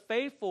 We're the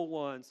faithful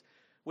ones.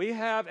 We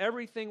have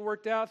everything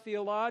worked out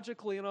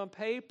theologically and on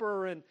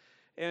paper. And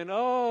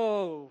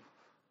oh,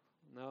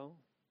 no.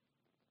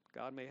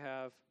 God may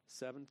have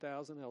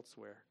 7,000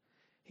 elsewhere.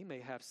 He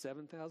may have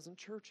 7,000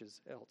 churches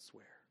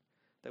elsewhere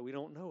that we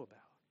don't know about,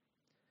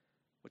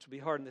 which would be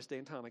hard in this day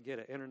and time. I get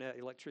it. Internet,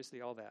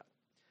 electricity, all that.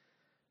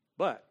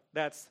 But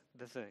that's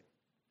the thing.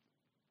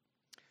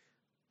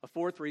 A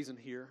fourth reason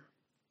here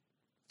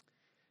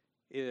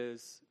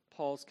is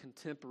Paul's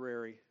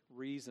contemporary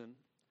reason,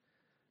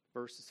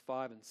 verses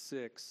 5 and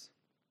 6.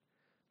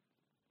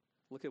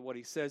 Look at what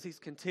he says. He's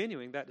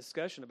continuing that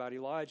discussion about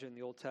Elijah in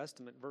the Old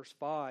Testament. Verse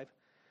 5,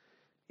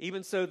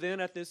 even so then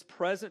at this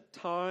present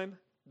time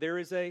there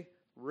is a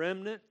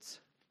remnant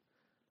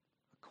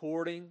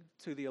according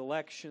to the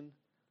election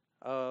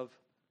of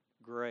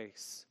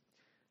grace.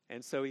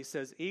 And so he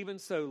says, even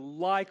so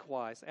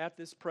likewise at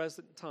this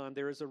present time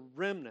there is a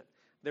remnant.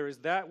 There is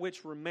that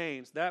which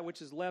remains, that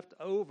which is left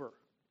over.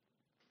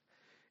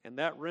 And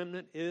that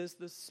remnant is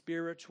the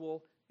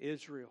spiritual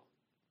Israel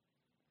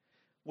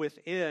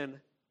within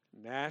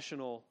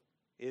national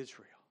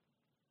Israel.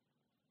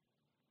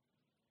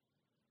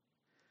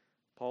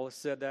 Paul has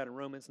said that in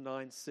Romans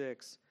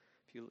 9:6.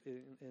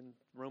 In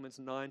Romans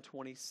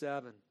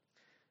 9:27,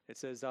 it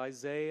says,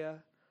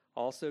 Isaiah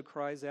also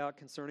cries out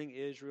concerning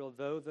Israel,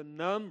 though the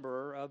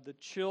number of the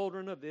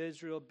children of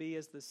Israel be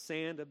as the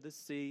sand of the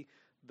sea,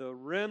 the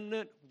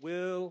remnant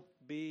will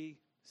be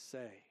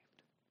saved.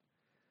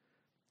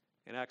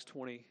 In Acts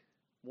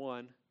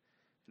 21,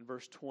 in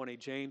verse 20,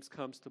 James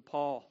comes to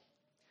Paul.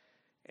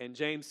 And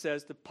James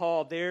says to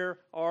Paul, there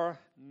are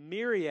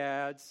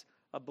myriads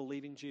of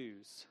believing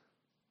Jews.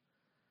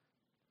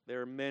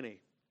 There are many,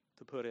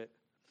 to put it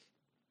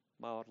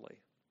mildly.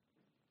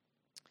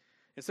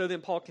 And so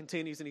then Paul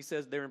continues and he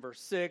says there in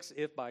verse 6,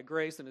 if by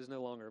grace, then it is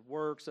no longer of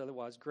works,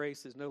 otherwise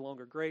grace is no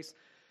longer grace.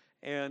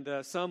 And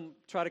some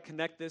try to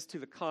connect this to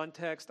the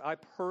context. I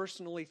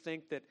personally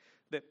think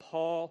that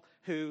Paul,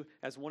 who,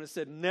 as one has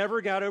said,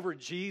 never got over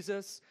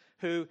Jesus,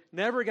 who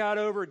never got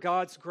over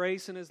God's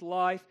grace in his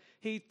life,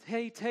 he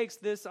takes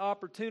this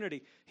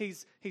opportunity.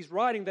 He's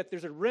writing that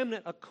there's a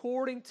remnant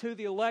according to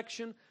the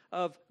election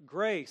of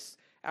grace.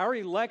 Our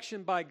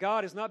election by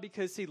God is not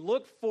because he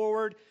looked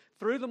forward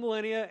through the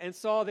millennia and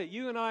saw that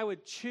you and I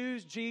would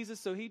choose Jesus,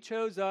 so he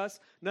chose us.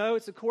 No,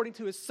 it's according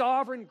to his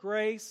sovereign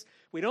grace.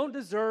 We don't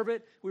deserve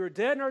it. We were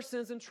dead in our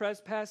sins and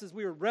trespasses.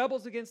 We were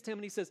rebels against him.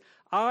 And he says,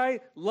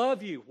 I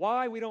love you.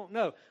 Why? We don't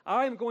know.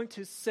 I am going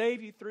to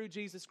save you through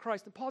Jesus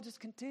Christ. And Paul just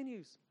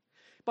continues.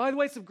 By the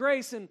way, it's of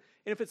grace. And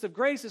if it's of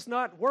grace, it's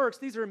not works.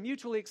 These are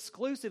mutually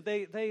exclusive.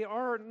 They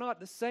are not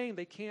the same.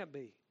 They can't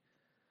be.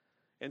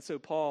 And so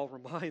Paul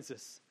reminds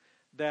us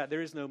that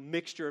there is no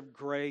mixture of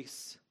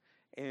grace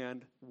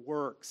and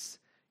works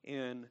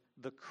in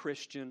the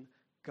Christian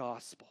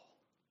gospel.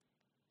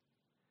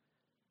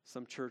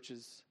 Some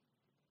churches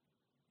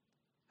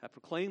have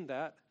proclaimed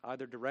that,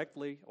 either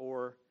directly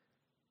or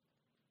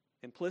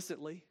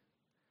implicitly.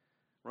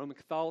 Roman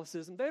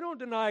Catholicism, they don't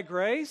deny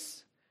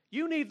grace.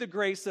 You need the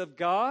grace of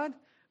God,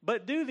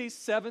 but do these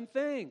 7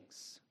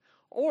 things.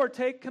 Or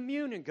take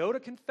communion, go to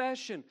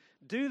confession,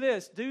 do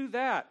this, do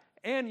that,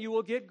 and you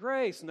will get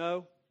grace.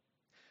 No,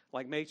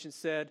 Like Machen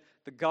said,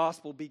 the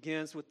gospel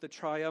begins with the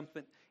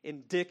triumphant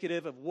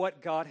indicative of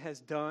what God has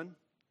done.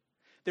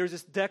 There's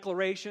this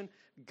declaration,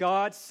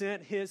 God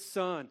sent His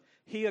Son.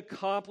 He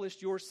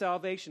accomplished your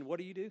salvation. What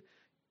do?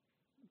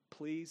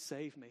 Please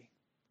save me.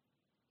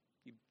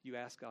 You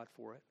ask God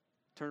for it.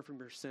 Turn from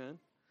your sin.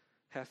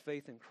 Have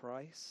faith in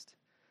Christ.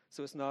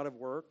 So it's not of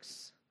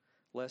works,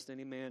 lest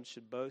any man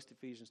should boast,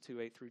 Ephesians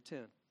 2:8-10.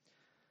 And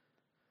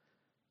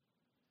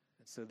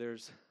so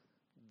there's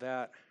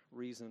that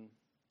reason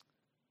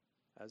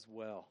as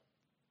well.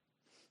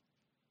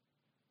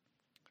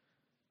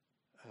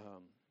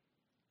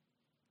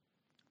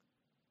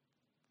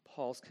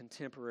 Paul's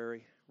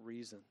contemporary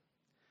reason.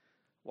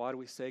 Why do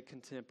we say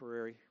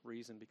contemporary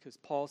reason? Because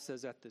Paul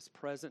says at this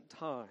present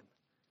time,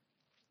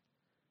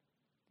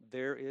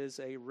 there is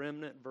a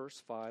remnant,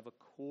 verse 5,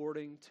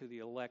 according to the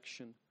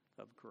election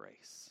of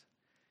grace.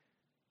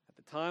 At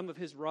the time of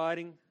his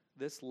writing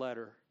this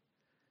letter,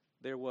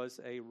 there was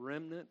a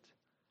remnant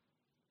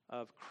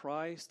of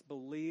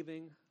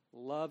Christ-believing,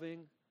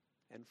 loving,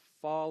 and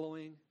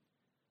following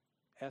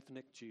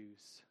ethnic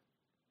Jews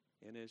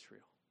in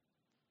Israel.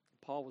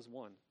 Paul was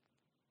one,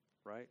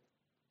 right?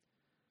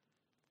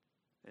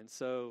 And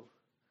so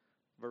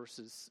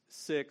verses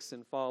 6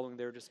 and following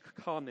there just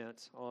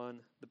comment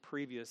on the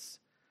previous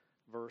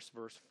verse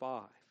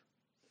 5.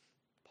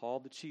 Paul,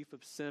 the chief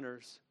of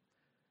sinners,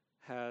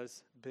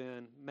 has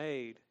been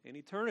made in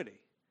eternity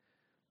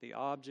the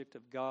object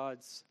of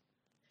God's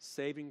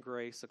saving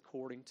grace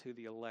according to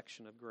the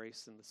election of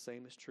grace. And the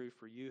same is true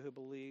for you who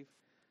believe,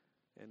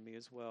 and me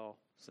as well,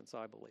 since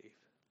I believe.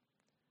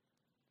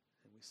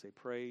 And we say,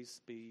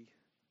 praise be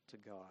to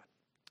God.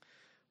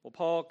 Well,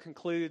 Paul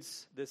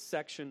concludes this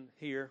section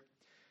here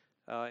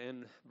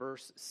in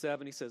verse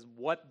 7. He says,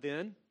 what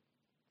then?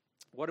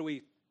 What are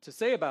we to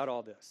say about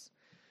all this?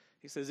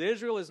 He says,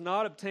 Israel has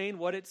not obtained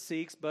what it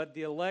seeks, but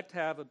the elect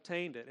have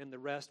obtained it, and the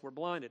rest were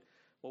blinded.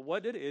 Well,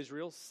 what did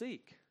Israel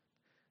seek?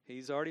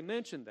 He's already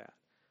mentioned that.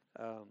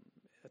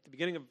 At the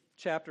beginning of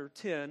chapter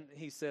 10,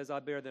 he says, I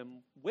bear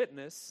them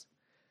witness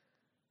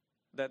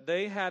that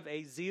they have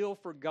a zeal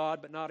for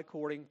God, but not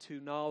according to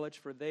knowledge,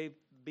 for they,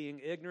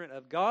 being ignorant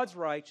of God's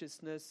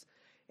righteousness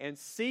and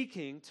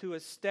seeking to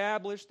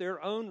establish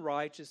their own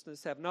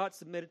righteousness, have not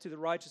submitted to the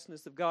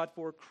righteousness of God,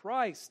 for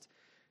Christ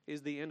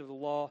is the end of the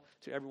law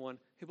to everyone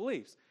who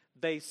believes.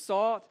 They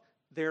sought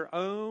their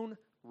own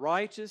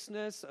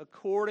righteousness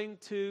according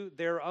to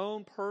their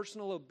own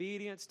personal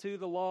obedience to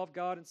the law of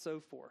God and so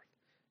forth,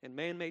 in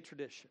man-made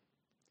tradition.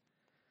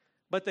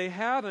 But they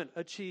haven't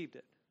achieved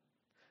it.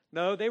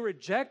 No, they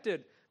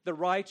rejected the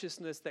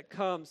righteousness that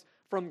comes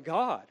from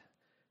God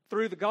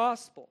through the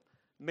gospel,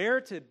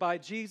 merited by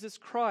Jesus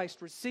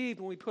Christ, received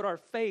when we put our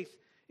faith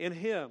in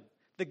Him,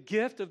 the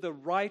gift of the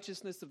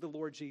righteousness of the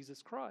Lord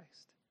Jesus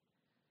Christ.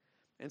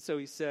 And so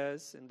he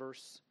says in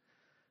verse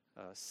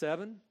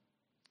 7,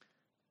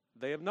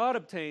 they have not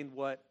obtained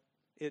what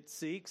it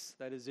seeks,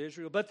 that is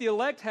Israel, but the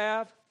elect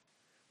have.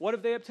 What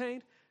have they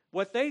obtained?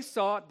 What they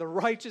sought, the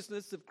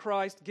righteousness of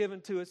Christ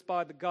given to us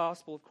by the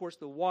gospel. Of course,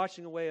 the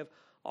washing away of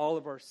all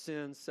of our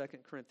sins.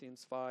 2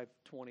 Corinthians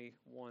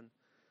 5:21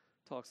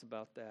 talks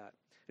about that.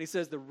 And he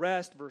says the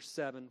rest, verse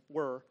 7,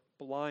 were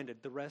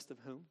blinded. The rest of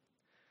whom?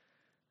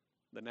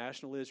 The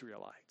national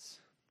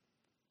Israelites.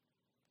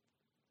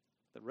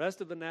 The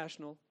rest of the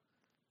national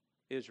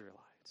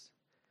Israelites.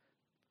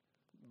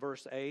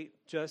 Verse 8,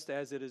 just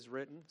as it is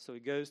written. So he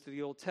goes to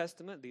the Old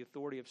Testament, the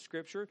authority of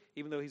Scripture,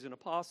 even though he's an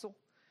apostle,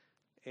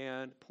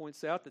 and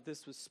points out that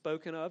this was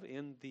spoken of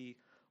in the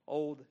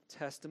Old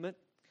Testament.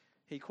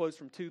 He quotes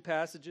from two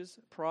passages,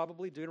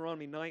 probably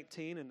Deuteronomy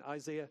 19 and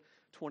Isaiah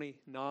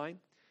 29.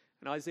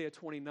 In Isaiah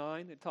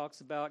 29, it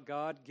talks about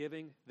God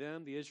giving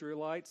them, the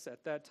Israelites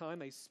at that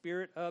time, a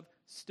spirit of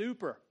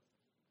stupor.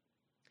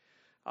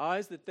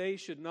 Eyes that they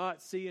should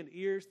not see and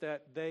ears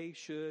that they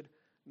should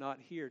not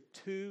hear,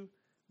 to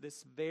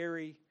this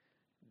very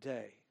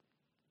day.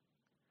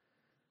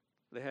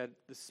 They had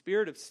the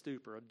spirit of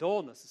stupor, a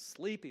dullness, a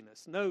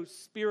sleepiness, no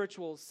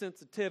spiritual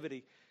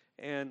sensitivity.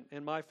 And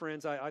my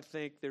friends, I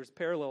think there's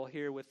parallel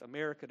here with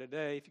America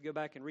today. If you go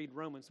back and read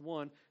Romans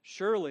 1,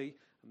 surely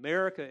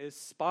America is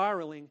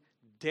spiraling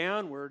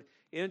downward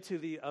into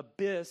the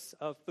abyss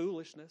of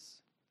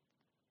foolishness.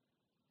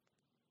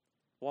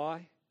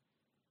 Why?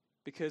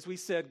 Because we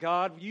said,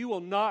 God, you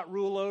will not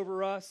rule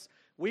over us.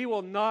 We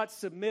will not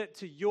submit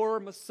to your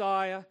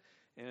Messiah.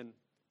 And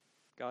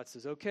God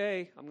says,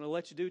 okay, I'm going to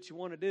let you do what you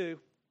want to do.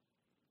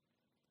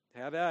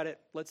 Have at it.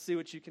 Let's see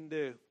what you can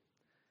do.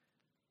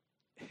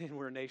 And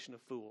we're a nation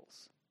of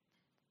fools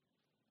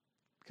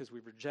because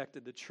we've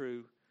rejected the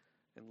true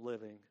and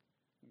living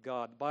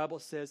God. The Bible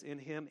says in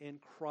Him, in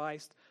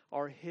Christ,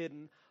 are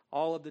hidden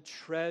all of the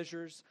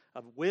treasures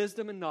of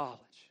wisdom and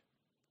knowledge.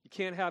 You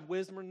can't have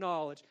wisdom or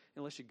knowledge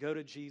unless you go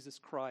to Jesus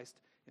Christ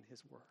and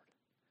His Word.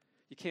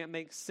 You can't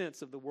make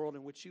sense of the world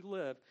in which you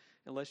live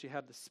unless you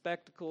have the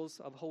spectacles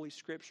of Holy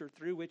Scripture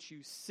through which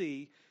you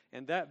see,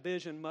 and that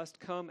vision must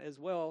come as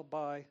well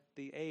by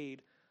the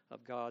aid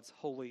of God's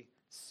Holy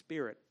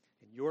Spirit.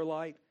 In your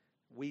light,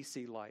 we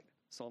see light,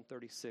 Psalm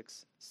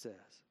 36 says.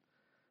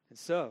 And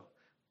so,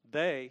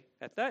 they,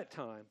 at that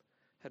time,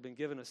 had been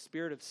given a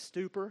spirit of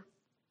stupor.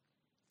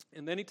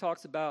 And then he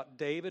talks about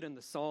David in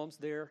the Psalms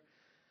there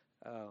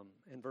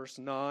in verse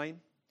 9,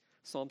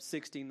 Psalm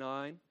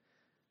 69.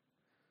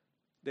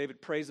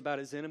 David prays about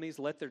his enemies.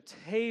 Let their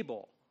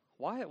table.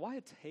 Why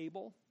a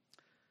table?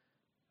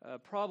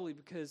 Probably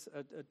because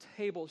a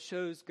table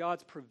shows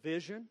God's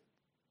provision,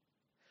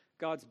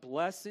 God's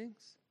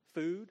blessings,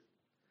 food,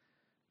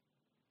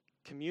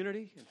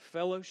 community and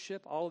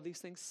fellowship, all of these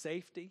things,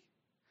 safety.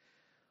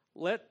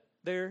 Let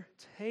their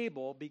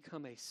table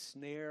become a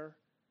snare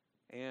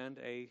and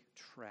a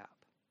trap,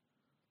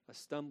 a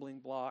stumbling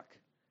block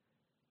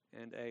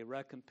and a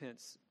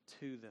recompense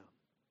to them.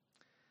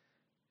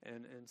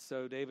 And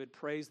so David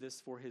prays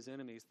this for his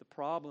enemies. The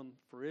problem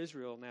for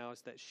Israel now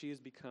is that she has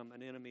become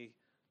an enemy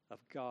of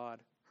God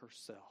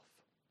herself.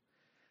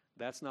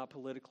 That's not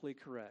politically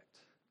correct.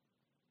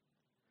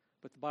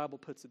 But the Bible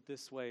puts it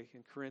this way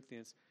in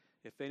Corinthians: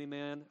 if any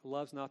man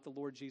loves not the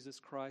Lord Jesus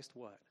Christ,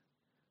 what?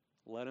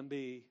 Let him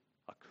be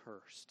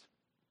accursed.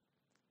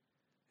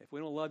 If we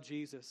don't love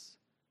Jesus,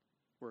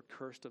 we're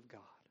accursed of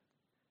God,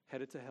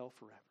 headed to hell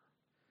forever.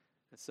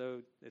 And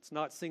so it's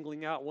not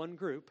singling out one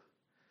group.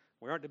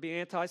 We aren't to be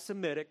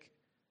anti-Semitic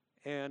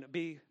and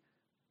be,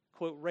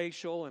 quote,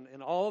 racial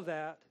and all of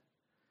that.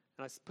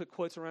 And I put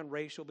quotes around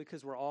racial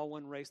because we're all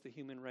one race, the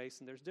human race,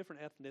 and there's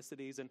different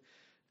ethnicities, and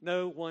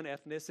no one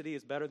ethnicity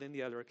is better than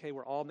the other, okay?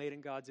 We're all made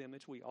in God's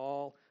image. We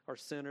all are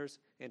sinners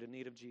and in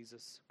need of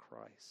Jesus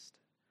Christ.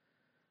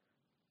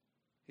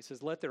 He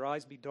says, let their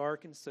eyes be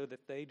darkened so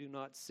that they do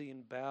not see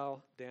and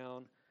bow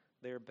down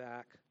their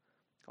back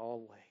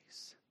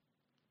always.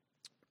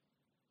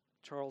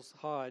 Charles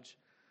Hodge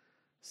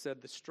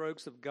said the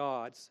strokes of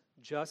God's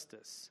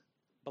justice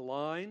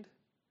blind,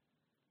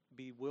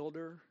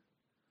 bewilder,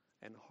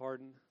 and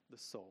harden the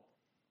soul.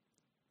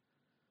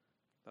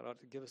 That ought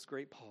to give us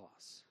great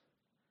pause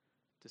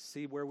to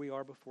see where we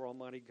are before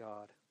Almighty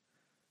God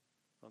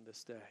on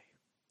this day.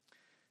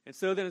 And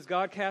so then as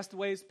God cast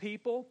away his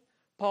people,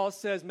 Paul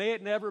says, may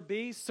it never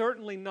be,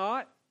 certainly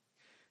not.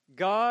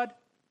 God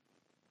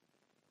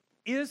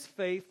is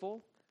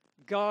faithful,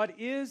 God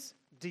is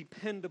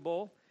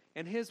dependable,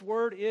 and his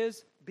word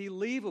is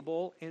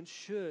believable and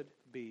should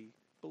be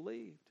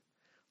believed.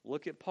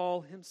 Look at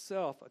Paul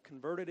himself, a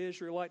converted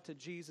Israelite to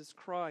Jesus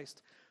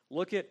Christ.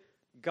 Look at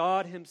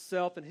God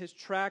himself and his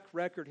track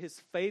record,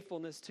 his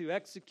faithfulness to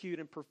execute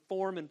and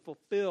perform and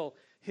fulfill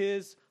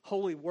his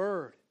holy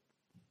word.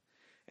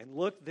 And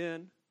look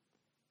then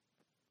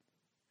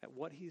at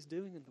what he's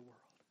doing in the world.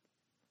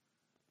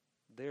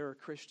 There are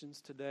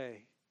Christians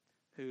today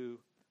who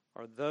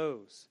are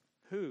those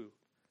who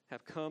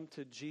have come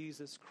to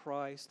Jesus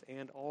Christ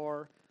and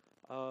are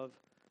of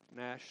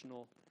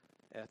national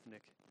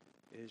ethnic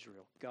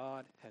Israel.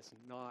 God has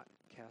not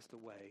cast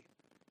away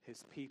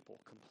his people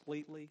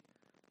completely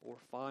or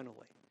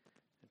finally.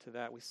 And to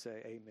that we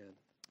say amen.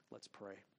 Let's pray.